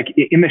it was like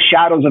in the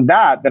shadows of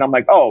that I'm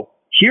like, oh,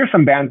 here's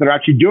some bands that are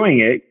actually doing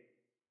it.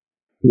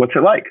 What's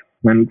it like?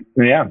 And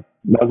yeah,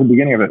 that was the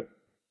beginning of it.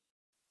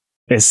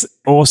 It's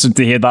awesome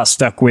to hear that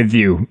stuck with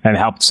you and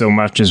helped so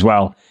much as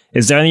well.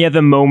 Is there any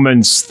other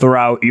moments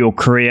throughout your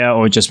career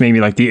or just maybe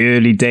like the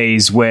early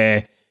days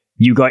where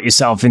you got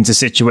yourself into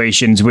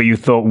situations where you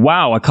thought,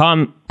 wow, I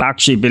can't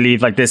actually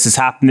believe like this is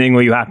happening,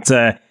 or you had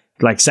to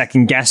like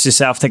second guess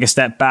yourself, take a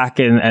step back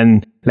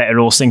and let it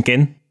all sink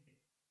in?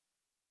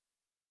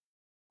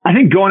 I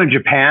think going to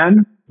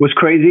Japan was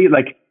crazy.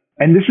 Like,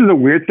 and this is a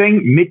weird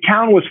thing.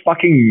 Midtown was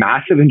fucking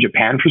massive in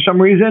Japan for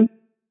some reason.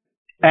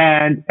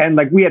 And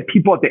like we had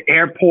people at the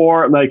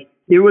airport. Like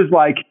it was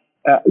like,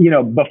 you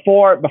know,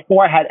 before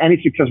I had any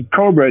success with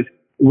Cobras,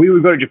 we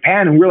would go to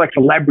Japan and we were like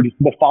celebrities,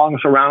 people following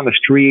us around the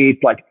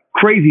streets, like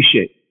crazy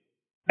shit.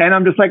 And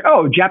I'm just like,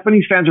 oh,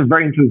 Japanese fans are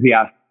very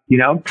enthusiastic, you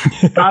know?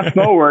 Fast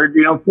forward,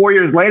 you know, 4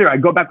 years later, I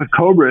go back with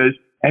Cobras,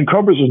 and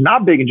Cobras was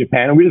not big in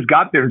Japan, and we just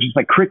got there and just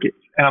like crickets.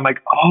 And I'm like,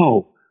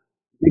 oh,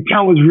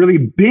 Midtown was really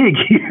big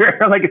here.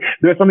 Like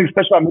there's something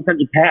special about Midtown,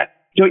 Japan.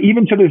 So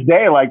even to this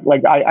day, like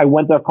I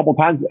went there a couple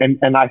times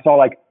and I saw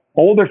like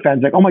older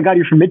fans like, oh my God,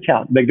 you're from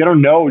Midtown. Like they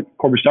don't know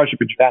Cobra Starship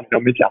in Japan, they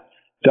know Midtown.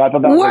 So I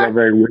thought that was like a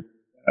very weird,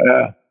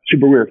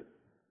 super weird.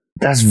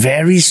 That's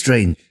very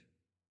strange.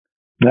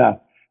 Yeah.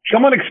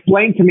 Someone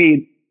explained to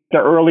me the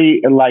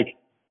early, like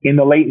in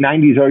the late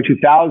 90s, early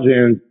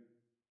 2000s,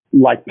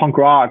 like punk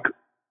rock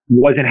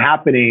wasn't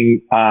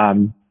happening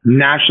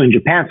nationally in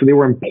Japan. So they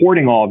were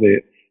importing all of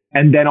it.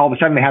 And then all of a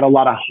sudden they had a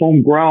lot of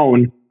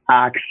homegrown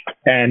acts.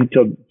 And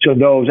so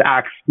those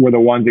acts were the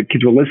ones that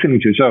kids were listening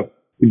to. So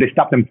they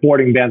stopped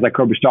importing bands like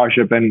Cobra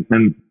Starship and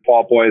Fall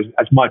Out Boy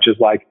as much as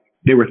like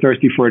they were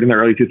thirsty for it in the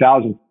early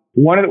 2000s.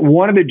 One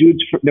of the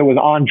dudes that was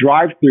on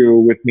Drive Thru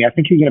with me, I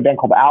think he was in a band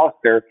called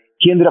Alistair.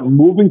 He ended up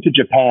moving to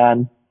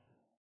Japan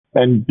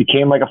and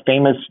became like a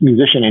famous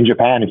musician in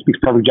Japan. He speaks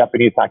perfect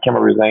Japanese. I can't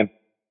remember his name.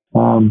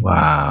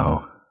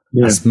 Wow.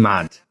 Yeah. That's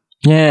mad.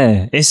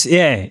 Yeah,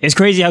 it's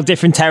crazy how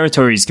different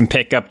territories can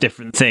pick up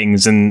different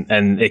things and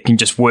it can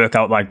just work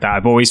out like that.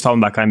 I've always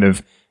found that kind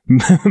of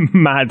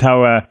mad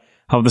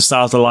how the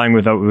stars align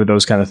with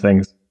those kind of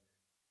things.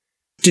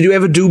 Did you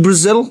ever do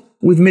Brazil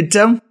with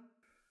Midtown?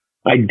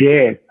 I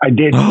did.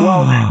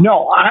 Well,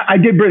 no, I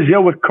did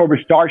Brazil with Cobra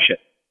Starship.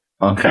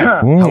 Okay.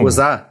 How was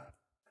that?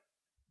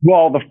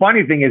 Well, the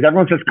funny thing is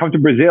everyone says come to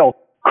Brazil.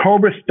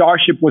 Cobra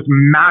Starship was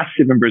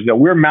massive in Brazil.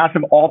 We were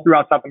massive all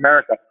throughout South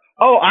America.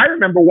 Oh, I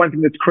remember one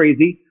thing that's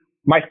crazy.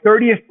 My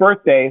 30th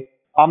birthday,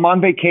 I'm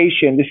on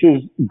vacation. This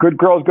is Good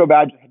Girls Go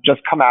Bad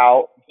just come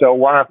out. So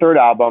we're on our third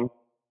album.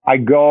 I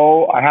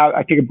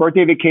take a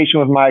birthday vacation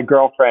with my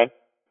girlfriend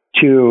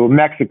to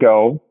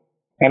Mexico.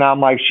 And I'm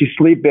like, she's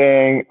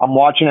sleeping. I'm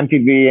watching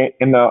MTV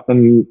in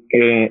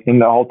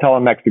the hotel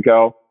in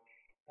Mexico.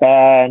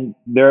 And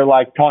they're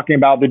like talking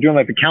about, they're doing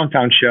like the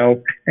countdown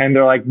show. And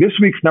they're like, this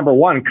week's number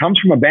one comes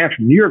from a band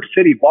from New York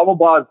City, blah, blah,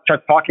 blah.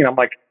 Starts talking. I'm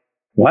like,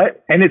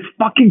 what? And it's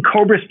fucking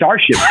Cobra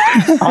Starship.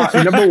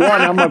 Number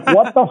one. I'm like,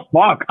 what the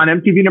fuck? On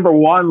MTV number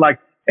one. Like,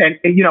 and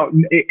you know,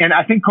 and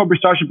I think Cobra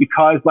Starship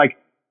because like,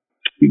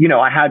 you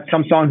know, I had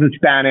some songs in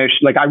Spanish.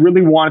 Like I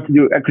really wanted to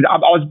do it because I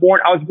was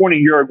born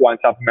in Uruguay in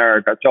South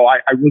America. So I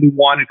really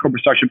wanted Cobra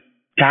Starship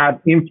to have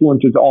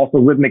influences, also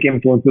rhythmic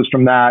influences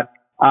from that.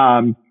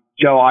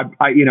 So I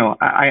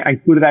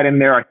included that in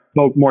there. I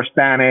spoke more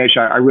Spanish.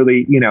 I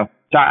really, you know,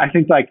 so I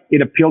think like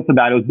it appealed to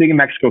that. It was big in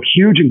Mexico,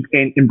 huge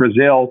in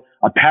Brazil.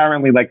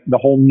 Apparently like the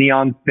whole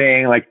neon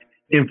thing, like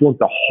influenced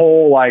the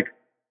whole like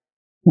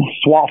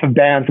swath of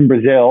bands in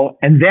Brazil.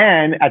 And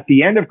then at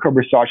the end of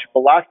Cobra Starship, the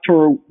last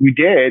tour we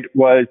did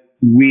was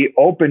we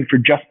opened for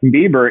Justin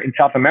Bieber in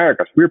South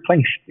America. So we were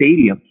playing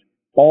stadiums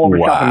all over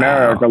South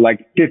America,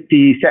 like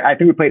I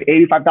think we played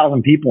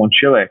 85,000 people in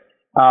Chile.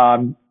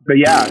 But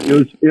yeah, it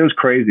was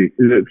crazy.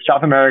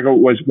 South America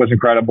was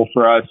incredible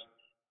for us.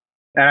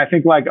 And I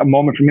think like a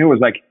moment for me was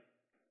like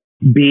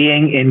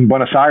being in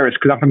Buenos Aires,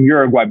 because I'm from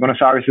Uruguay. Buenos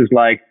Aires is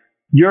like,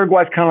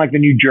 Uruguay is kind of like the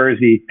New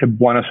Jersey to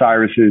Buenos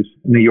Aires is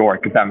New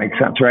York, if that makes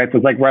sense, right? So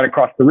it's like right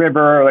across the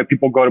river. Like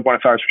people go to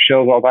Buenos Aires for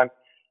shows all the time.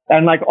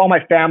 And like all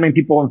my family and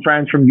people and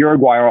friends from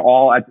Uruguay are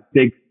all at this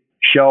big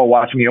show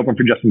watching me open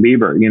for Justin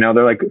Bieber. You know,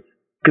 they're like,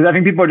 because I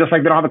think people are just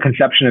like, they don't have a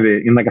conception of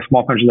it in like a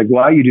small country. Like,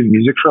 why you do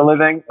music for a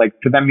living? Like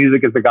to them,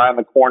 music is the guy in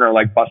the corner,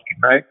 like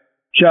busking, right?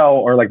 Show,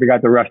 or like the guy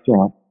at the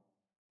restaurant.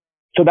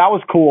 So that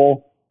was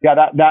cool. Yeah,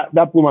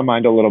 that blew my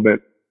mind a little bit.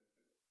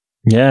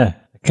 Yeah,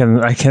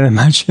 I can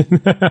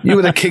imagine. You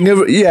were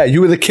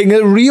the king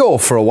of Rio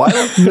for a while.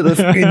 I'm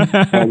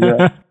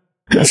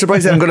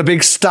surprised they haven't got a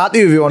big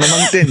statue of you on a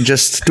mountain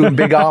just doing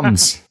big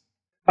arms.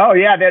 Oh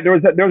yeah, there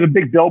was a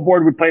big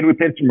billboard. We played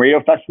some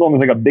Rio Festival,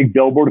 and there's like a big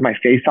billboard with my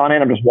face on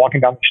it. I'm just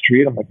walking down the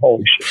street. I'm like,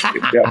 holy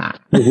shit! Yeah,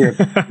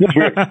 it was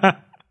weird.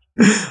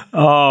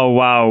 Oh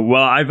wow!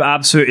 Well, I've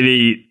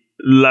absolutely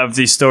loved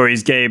these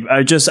stories, Gabe.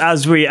 Just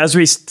as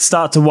we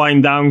start to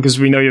wind down, because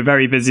we know you're a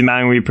very busy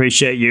man, we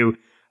appreciate you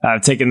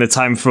taking the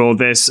time for all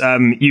this.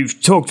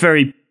 You've talked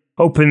very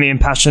openly and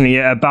passionately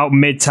about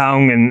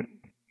Midtown and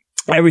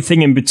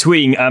everything in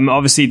between.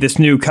 Obviously, this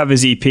new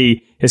covers EP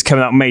is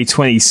coming out May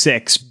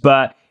 26th,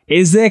 but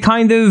is there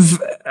kind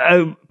of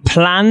a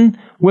plan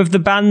with the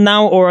band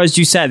now? Or as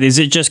you said, is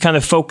it just kind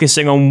of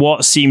focusing on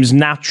what seems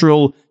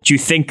natural? Do you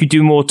think you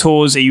do more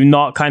tours? Are you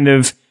not kind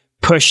of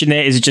pushing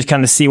it? Is it just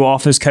kind of see what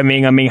offers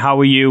coming? I mean, how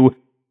are you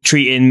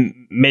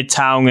treating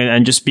Midtown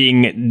and just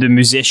being the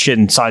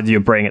musician side of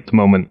your brain at the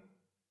moment?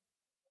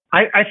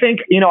 I think,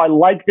 I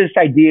like this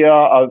idea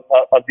of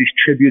these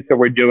tributes that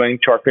we're doing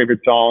to our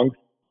favorite songs.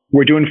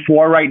 We're doing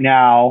 4 right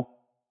now.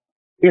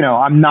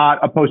 I'm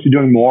not opposed to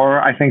doing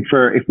more. I think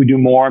if we do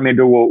more, maybe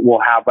we'll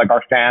have like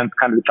our fans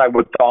kind of decide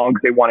what songs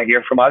they want to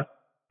hear from us.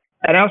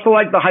 And I also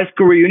like the high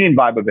school reunion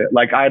vibe of it.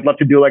 Like I'd love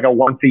to do like a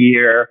once a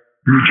year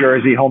New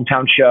Jersey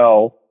hometown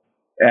show,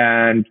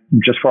 and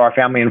just for our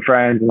family and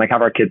friends, and like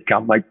have our kids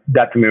come. Like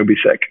that to me would be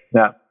sick.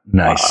 Yeah.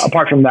 Nice.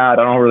 Apart from that,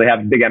 I don't really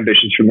have big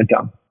ambitions for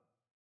Midtown.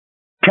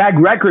 Tag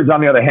Records,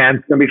 on the other hand,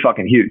 is going to be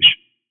fucking huge.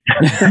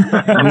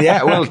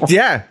 Yeah, well,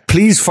 yeah.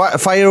 Please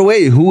fire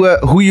away. Who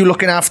are you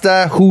looking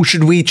after? Who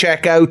should we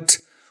check out?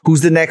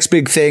 Who's the next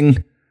big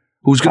thing?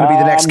 Who's going to be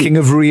the next King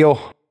of Rio?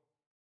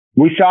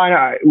 We sign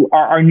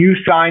our new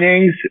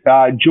signings.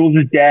 Jules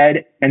is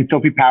Dead and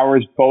Sophie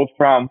Powers, both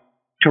from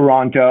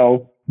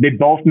Toronto. They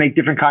both make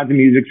different kinds of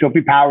music.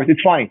 Sophie Powers,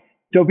 it's funny.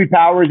 Sophie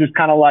Powers is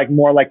kind of like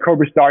more like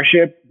Cobra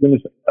Starship, this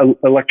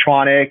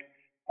electronic,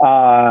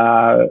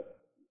 kind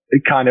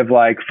of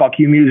like fuck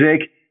you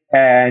music.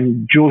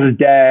 And Jules is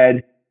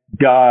Dead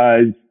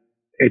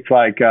it's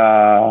like,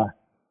 they're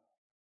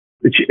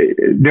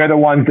the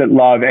ones that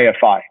love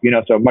AFI,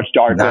 so much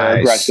darker,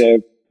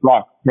 aggressive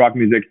rock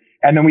music.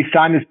 And then we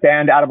signed this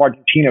band out of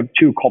Argentina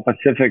too, called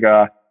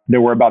Pacifica, that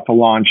we're about to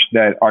launch,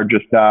 that are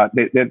just,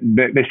 they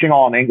sing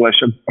all in English,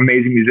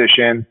 amazing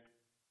musicians.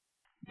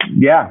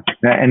 Yeah.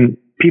 And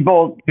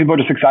people are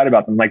just excited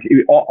about them. Like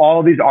all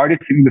of these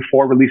artists, even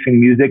before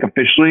releasing music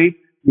officially,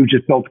 we've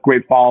just built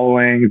great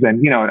followings.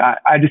 And,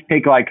 I just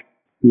take like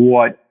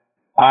what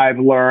I've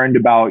learned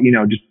about,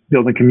 just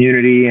building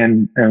community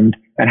and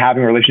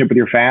having a relationship with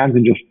your fans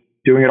and just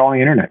doing it all on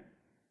the internet.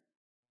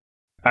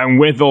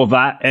 And with all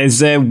that, is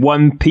there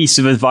one piece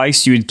of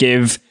advice you would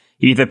give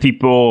either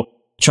people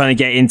trying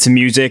to get into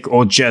music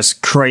or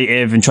just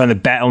creative and trying to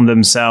bet on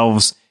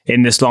themselves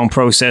in this long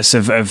process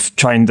of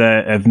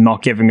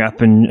not giving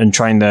up and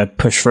trying to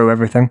push through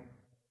everything?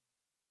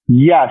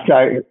 Yes.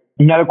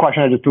 Another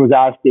question I just was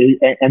asked is,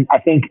 and I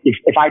think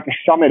if I had to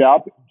sum it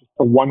up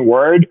to one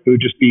word, it would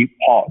just be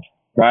pause,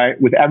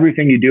 right? With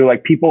everything you do,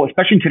 like people,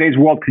 especially in today's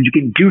world, because you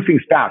can do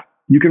things fast.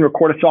 You can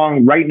record a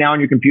song right now on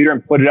your computer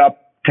and put it up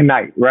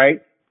tonight, right?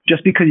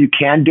 Just because you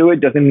can do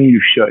it doesn't mean you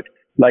should.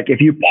 Like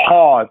if you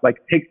pause,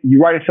 you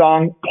write a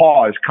song,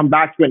 pause, come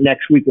back to it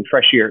next week with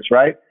fresh ears,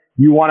 right?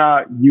 You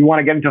wanna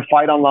get into a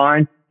fight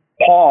online,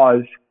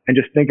 pause and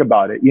just think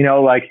about it. You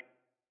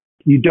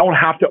don't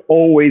have to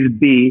always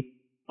be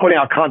putting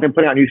out content,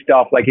 putting out new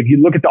stuff. Like if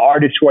you look at the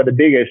artists who are the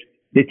biggest,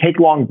 they take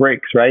long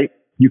breaks, right?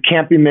 You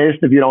can't be missed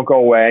if you don't go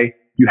away.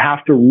 You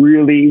have to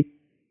really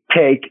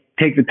take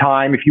the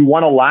time. If you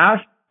want to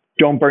last,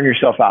 don't burn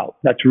yourself out.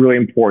 That's really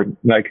important.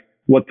 Like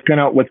what's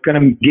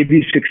gonna give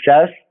you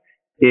success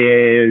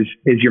is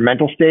your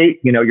mental state.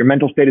 Your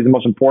mental state is the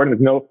most important.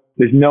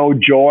 There's no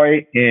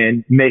joy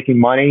in making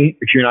money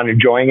if you're not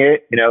enjoying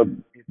it.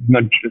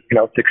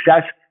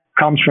 Success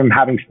comes from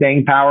having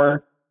staying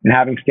power, and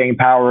having staying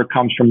power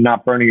comes from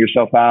not burning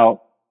yourself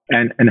out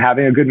and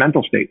having a good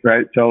mental state,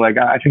 right? So like,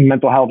 I think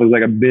mental health is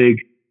like a big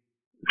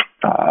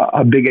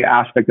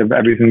aspect of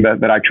everything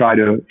that I try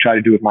to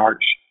do with my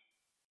artists.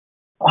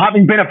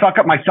 Having been a fuck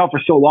up myself for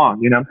so long,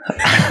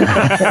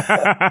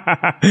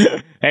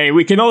 Hey,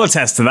 we can all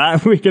attest to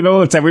that. We can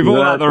all attest. We've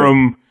all had our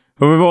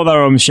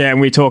own share,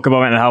 and we talk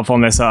about mental health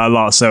on this a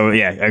lot. So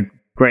yeah, a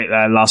great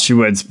last few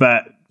words.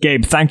 But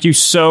Gabe, thank you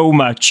so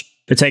much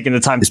for taking the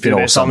time to do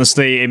this. Awesome.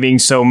 Honestly, it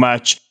means so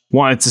much.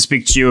 Wanted to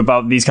speak to you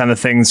about these kind of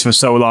things for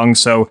so long.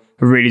 So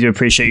I really do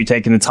appreciate you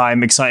taking the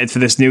time. Excited for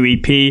this new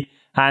EP.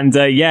 And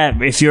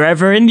if you're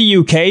ever in the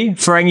UK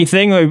for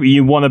anything, or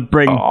you want to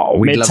bring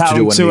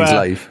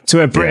Midtown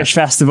to a British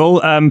festival,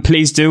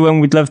 please do,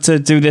 and we'd love to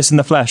do this in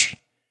the flesh.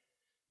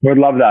 We'd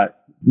love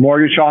that.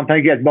 Morgan, Sean,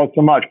 thank you guys both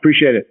so much.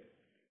 Appreciate it.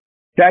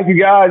 Thank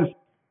you guys.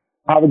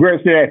 Have a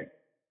great day.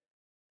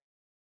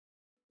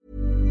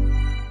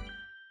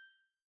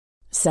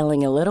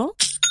 Selling a little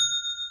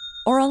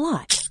or a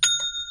lot?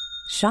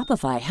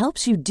 Shopify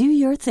helps you do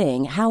your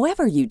thing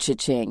however you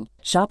cha-ching.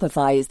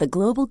 Shopify is the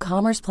global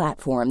commerce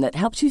platform that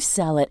helps you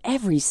sell at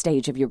every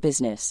stage of your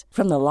business.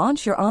 From the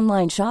launch your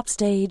online shop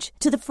stage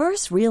to the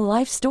first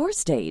real-life store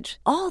stage,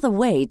 all the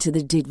way to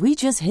the did we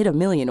just hit a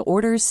million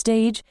orders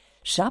stage.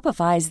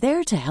 Shopify is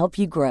there to help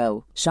you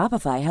grow.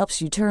 Shopify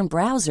helps you turn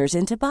browsers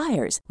into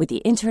buyers with the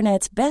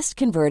internet's best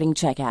converting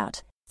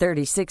checkout.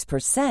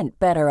 36%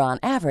 better on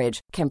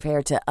average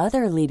compared to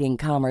other leading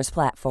commerce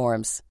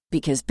platforms.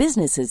 Because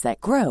businesses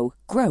that grow,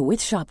 grow with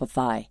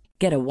Shopify.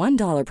 Get a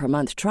 $1 per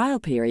month trial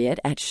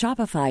period at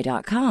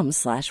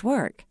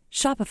shopify.com/work.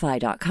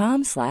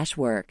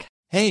 Shopify.com/work.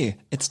 Hey,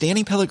 it's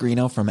Danny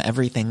Pellegrino from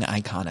Everything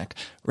Iconic.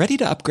 Ready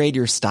to upgrade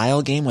your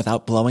style game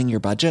without blowing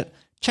your budget?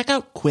 Check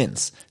out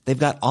Quince. They've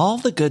got all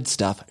the good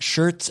stuff,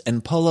 shirts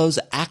and polos,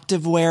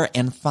 activewear,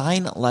 and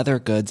fine leather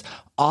goods,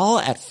 all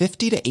at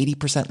 50 to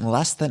 80%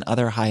 less than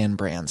other high-end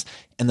brands.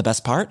 And the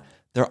best part?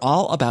 They're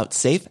all about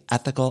safe,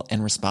 ethical,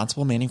 and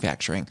responsible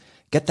manufacturing.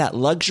 Get that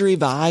luxury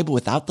vibe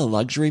without the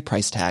luxury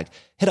price tag.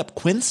 Hit up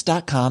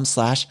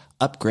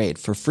quince.com/upgrade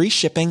for free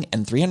shipping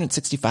and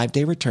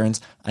 365-day returns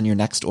on your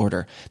next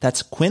order.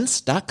 That's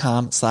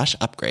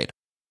quince.com/upgrade.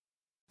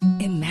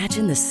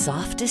 Imagine the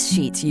softest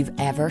sheets you've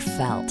ever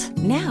felt.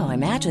 Now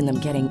imagine them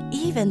getting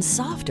even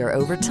softer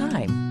over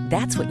time.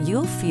 That's what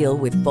you'll feel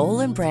with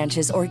Boll &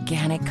 Branch's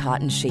organic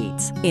cotton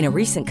sheets. In a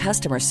recent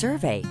customer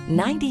survey,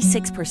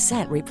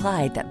 96%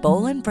 replied that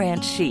Boll &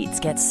 Branch sheets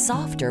get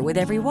softer with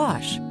every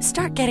wash.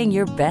 Start getting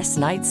your best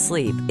night's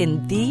sleep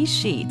in these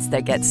sheets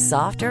that get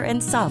softer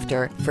and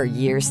softer for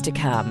years to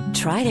come.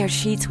 Try their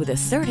sheets with a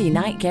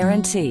 30-night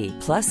guarantee.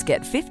 Plus,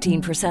 get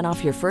 15%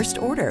 off your first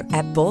order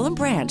at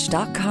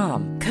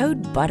bollandbranch.com.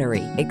 Code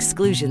BUTTERY.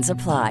 Exclusions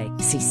apply.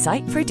 See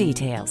site for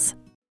details.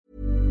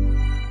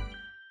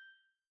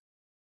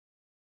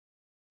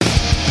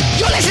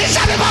 You're listening to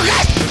Saturday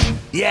Podcast!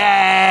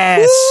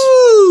 Yes!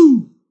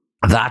 Woo!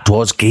 That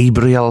was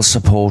Gabriel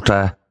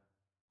Saporta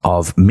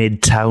of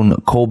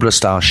Midtown, Cobra,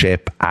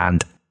 Starship,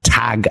 and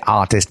Tag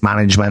Artist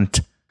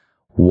Management.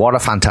 What a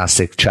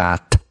fantastic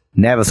chat.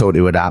 Never thought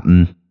it would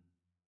happen.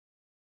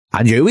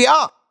 And here we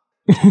are.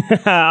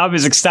 I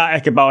was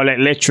ecstatic about it,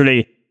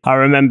 literally. I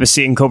remember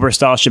seeing Cobra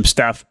Starship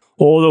stuff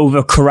all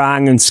over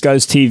Kerrang and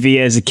Scuzz TV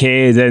as a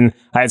kid, and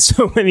I had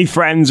so many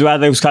friends who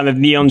had those kind of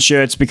neon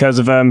shirts because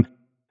of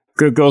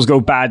Good Girls Go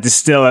Bad is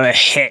still a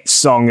hit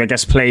song that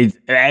gets played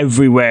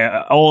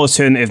everywhere, all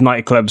alternative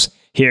nightclubs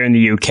here in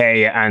the UK,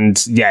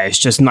 and yeah, it's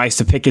just nice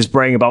to pick his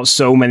brain about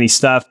so many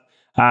stuff.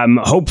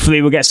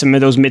 Hopefully we'll get some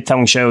of those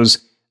Midtown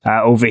shows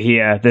over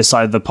here, this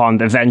side of the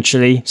pond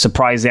eventually.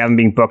 Surprised they haven't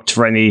been booked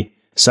for any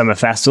summer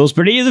festivals,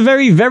 but he is a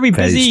very, very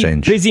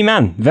busy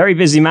man. Very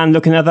busy man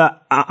looking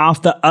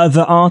after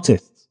other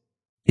artists.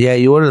 Yeah,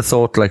 you would have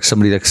thought like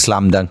somebody like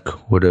Slam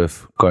Dunk would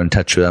have got in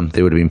touch with them.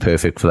 They would have been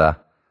perfect for that.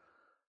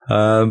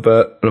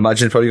 But I'd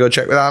imagine probably go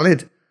check with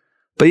Alid.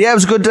 But yeah, it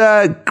was a good,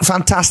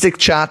 fantastic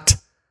chat.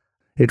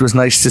 It was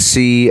nice to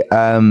see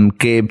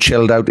Gabe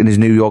chilled out in his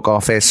New York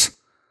office.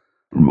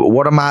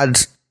 What a mad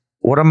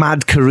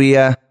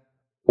career.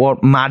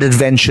 What mad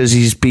adventures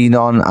he's been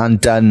on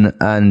and done.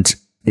 And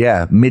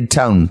yeah,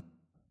 Midtown,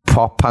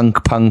 pop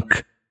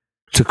punk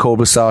to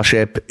Cobra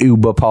Starship,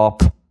 Uber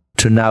pop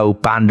to now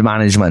band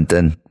management.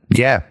 And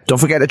yeah, don't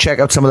forget to check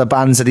out some of the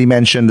bands that he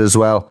mentioned as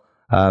well,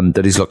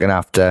 that he's looking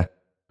after.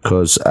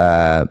 Because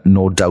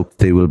no doubt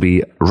they will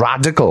be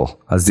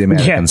radical, as the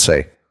Americans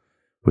say,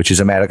 which is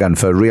American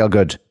for real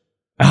good.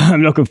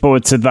 I'm looking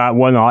forward to that.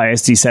 One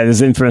artist, he said,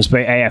 is influenced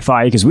by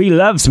AFI, because we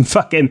love some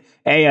fucking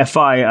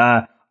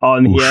AFI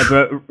on here.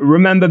 But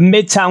remember,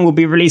 Midtown will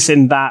be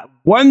releasing that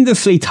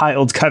wonderfully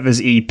titled covers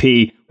EP.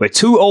 We're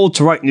too old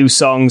to write new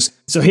songs.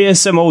 So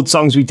here's some old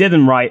songs we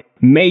didn't write.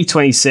 May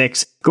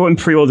 26th. Go and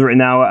pre-order it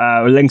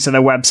now. Links to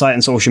their website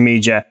and social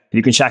media.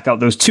 You can check out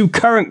those two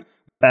current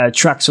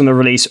tracks on the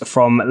release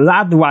from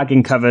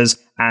Ladwagon Covers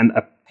and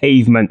a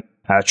Pavement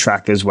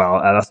track as well.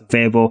 That's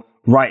available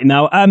right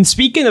now.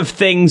 Speaking of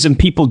things and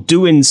people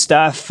doing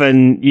stuff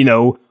and, you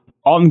know,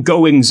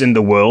 ongoings in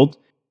the world,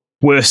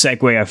 worst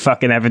segue I've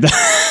fucking ever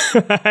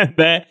done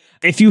there.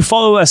 If you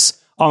follow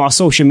us on our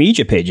social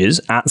media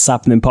pages at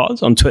Sapling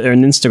Pod on Twitter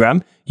and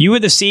Instagram, you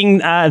would have seen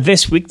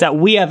this week that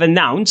we have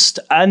announced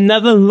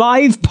another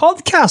live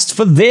podcast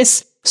for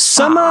this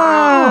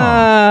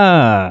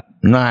summer.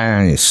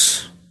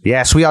 Nice.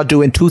 Yes, we are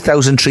doing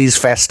 2000 Trees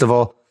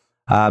Festival.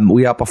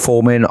 We are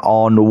performing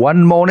on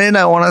one morning,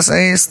 I want to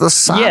say it's the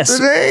Saturday. Yes,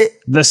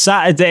 the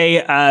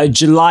Saturday,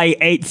 July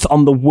 8th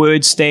on the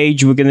Word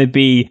stage. We're going to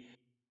be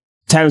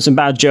telling some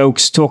bad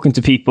jokes, talking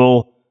to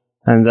people,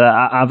 and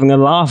having a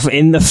laugh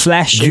in the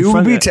flesh.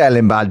 You'll be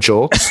telling bad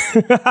jokes.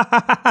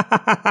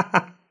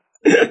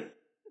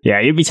 Yeah,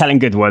 you'll be telling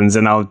good ones,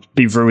 and I'll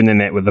be ruining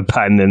it with a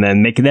pun and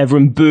then making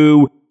everyone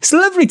boo. It's a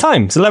lovely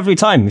time. It's a lovely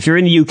time. If you're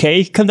in the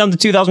UK, come down to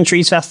 2000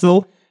 Trees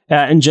Festival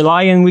in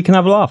July and we can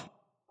have a laugh.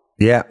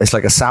 Yeah, it's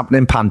like a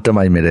sapling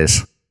pantomime, it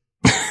is.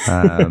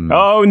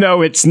 Oh,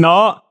 no, it's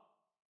not.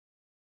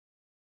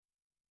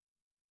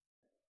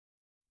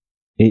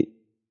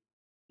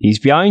 He's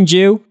behind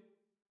you.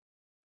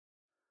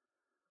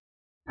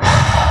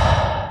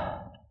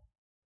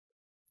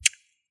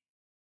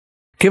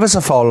 Give us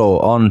a follow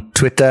on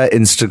Twitter,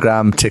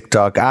 Instagram,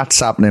 TikTok, at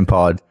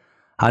SaplingPod.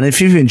 And if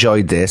you've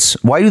enjoyed this,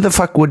 why the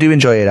fuck would you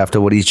enjoy it after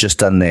what he's just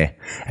done there?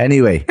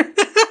 Anyway.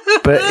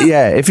 But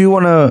yeah, if you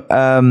want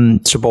to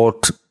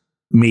support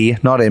me,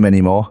 not him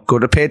anymore, go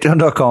to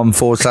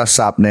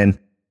patreon.com/sapling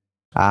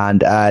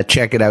and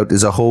check it out.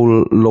 There's a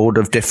whole load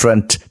of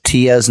different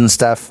tiers and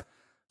stuff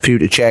for you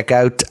to check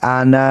out.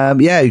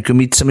 And yeah, you can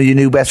meet some of your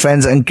new best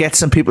friends and get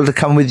some people to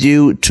come with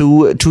you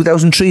to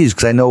 2000 Trees,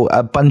 because I know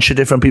a bunch of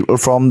different people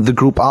from the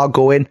group are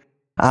going.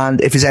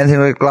 And if it's anything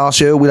like last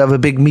year, we'll have a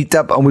big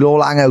meetup and we'll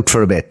all hang out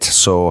for a bit.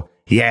 So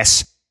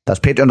yes, that's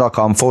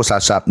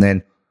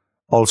patreon.com/sapling.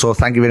 Also,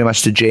 thank you very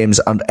much to James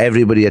and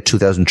everybody at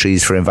 2000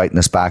 Trees for inviting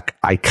us back.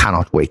 I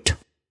cannot wait.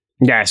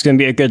 Yeah, it's going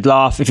to be a good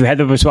laugh. If you head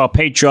over to our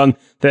Patreon,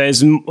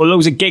 there's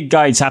loads of gig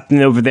guides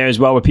happening over there as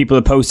well, where people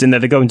are posting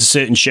that they're going to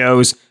certain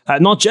shows.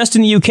 Not just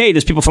in the UK,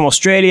 there's people from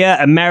Australia,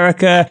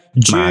 America,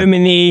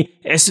 Germany.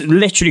 Man. It's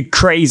literally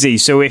crazy.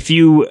 So if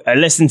you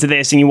listen to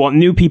this and you want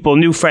new people,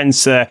 new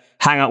friends to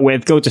hang out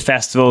with, go to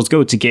festivals,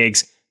 go to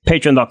gigs,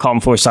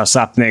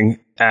 patreon.com/sapling.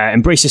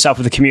 Embrace yourself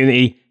with the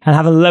community and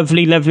have a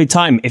lovely, lovely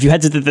time. If you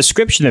head to the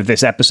description of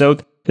this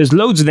episode, there's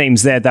loads of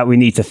names there that we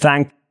need to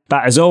thank.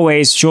 But as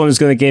always, Sean is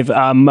going to give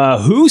a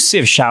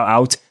massive shout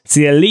out to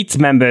the elite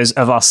members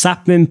of our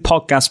Sapnin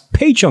Podcast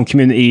Patreon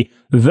community.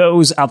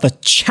 Those are the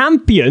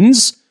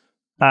champions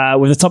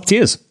with the top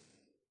tiers.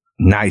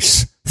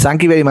 Nice.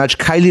 Thank you very much.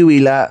 Kylie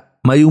Wheeler,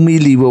 Mayumi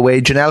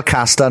Leeway, Janelle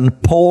Caston,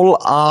 Paul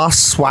R.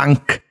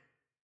 Swank,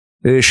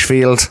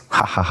 Hirschfield.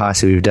 Ha ha ha,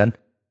 see what we've done.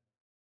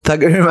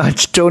 Thank you very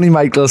much. Tony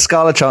Michael,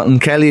 Scarlett Chawton,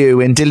 Kelly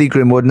Irwin, Dilly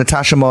Grimwood,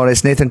 Natasha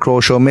Morris, Nathan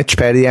Croshaw, Mitch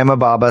Perry, Emma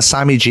Barber,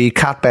 Sammy G,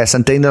 Kat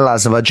Besant, Dana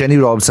Lazava, Jenny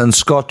Robson,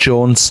 Scott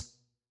Jones,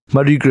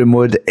 Murray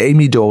Grimwood,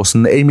 Amy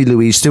Dawson, Amy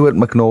Louise, Stuart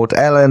McNaught,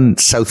 Ellen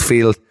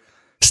Southfield,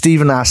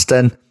 Stephen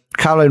Aston,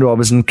 Caroline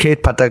Robinson,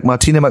 Kate Paddock,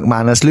 Martina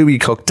McManus, Louis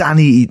Cook,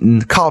 Danny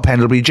Eaton, Carl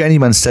Pendlebury, Jenny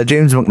Munster,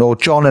 James McNaught,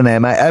 John and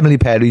Emma, Emily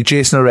Perry,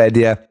 Jason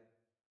Heredia,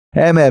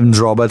 Em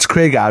Evans-Roberts,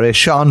 Craig Harris,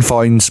 Sean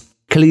Foynes,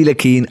 Kalila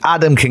Keane,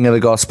 Adam King of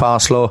the Goss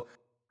Parslow,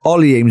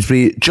 Ollie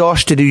Amesbury.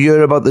 Josh, did you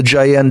hear about the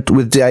giant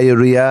with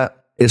diarrhea?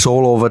 It's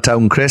all over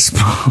town, Crisp.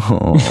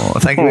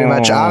 Thank you very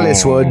much.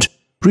 Alice Wood,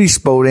 Reese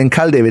Bowling,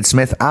 Carl David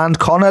Smith, and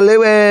Connor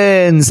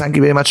Lewins. Thank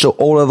you very much to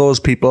all of those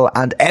people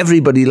and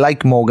everybody,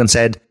 like Morgan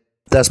said,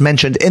 that's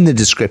mentioned in the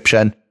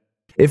description.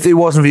 If it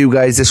wasn't for you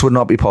guys, this would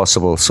not be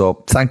possible.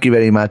 So thank you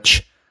very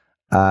much.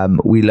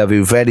 We love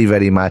you very,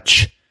 very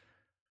much.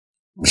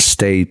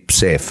 Stay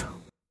safe.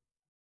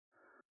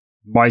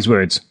 Wise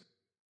words.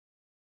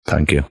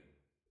 Thank you.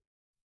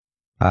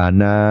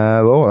 And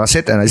that's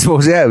it then, I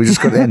suppose. Yeah, we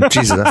just got to end.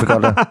 Jesus, I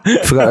forgot at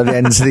the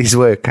end of these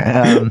work.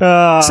 Sapnin!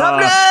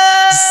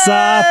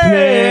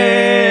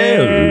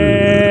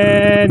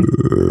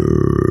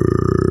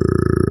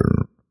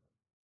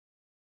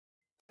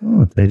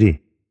 Oh, lady.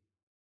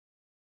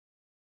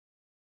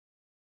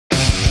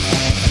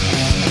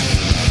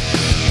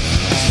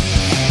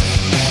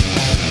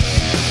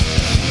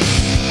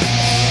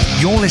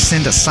 You're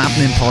listening to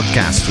Sapnin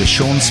Podcast with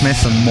Sean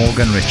Smith and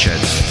Morgan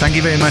Richards. Thank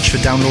you very much for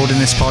downloading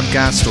this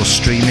podcast or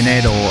streaming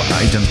it, or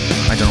I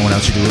don't know what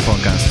else you do with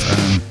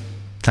podcasts.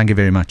 Thank you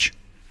very much.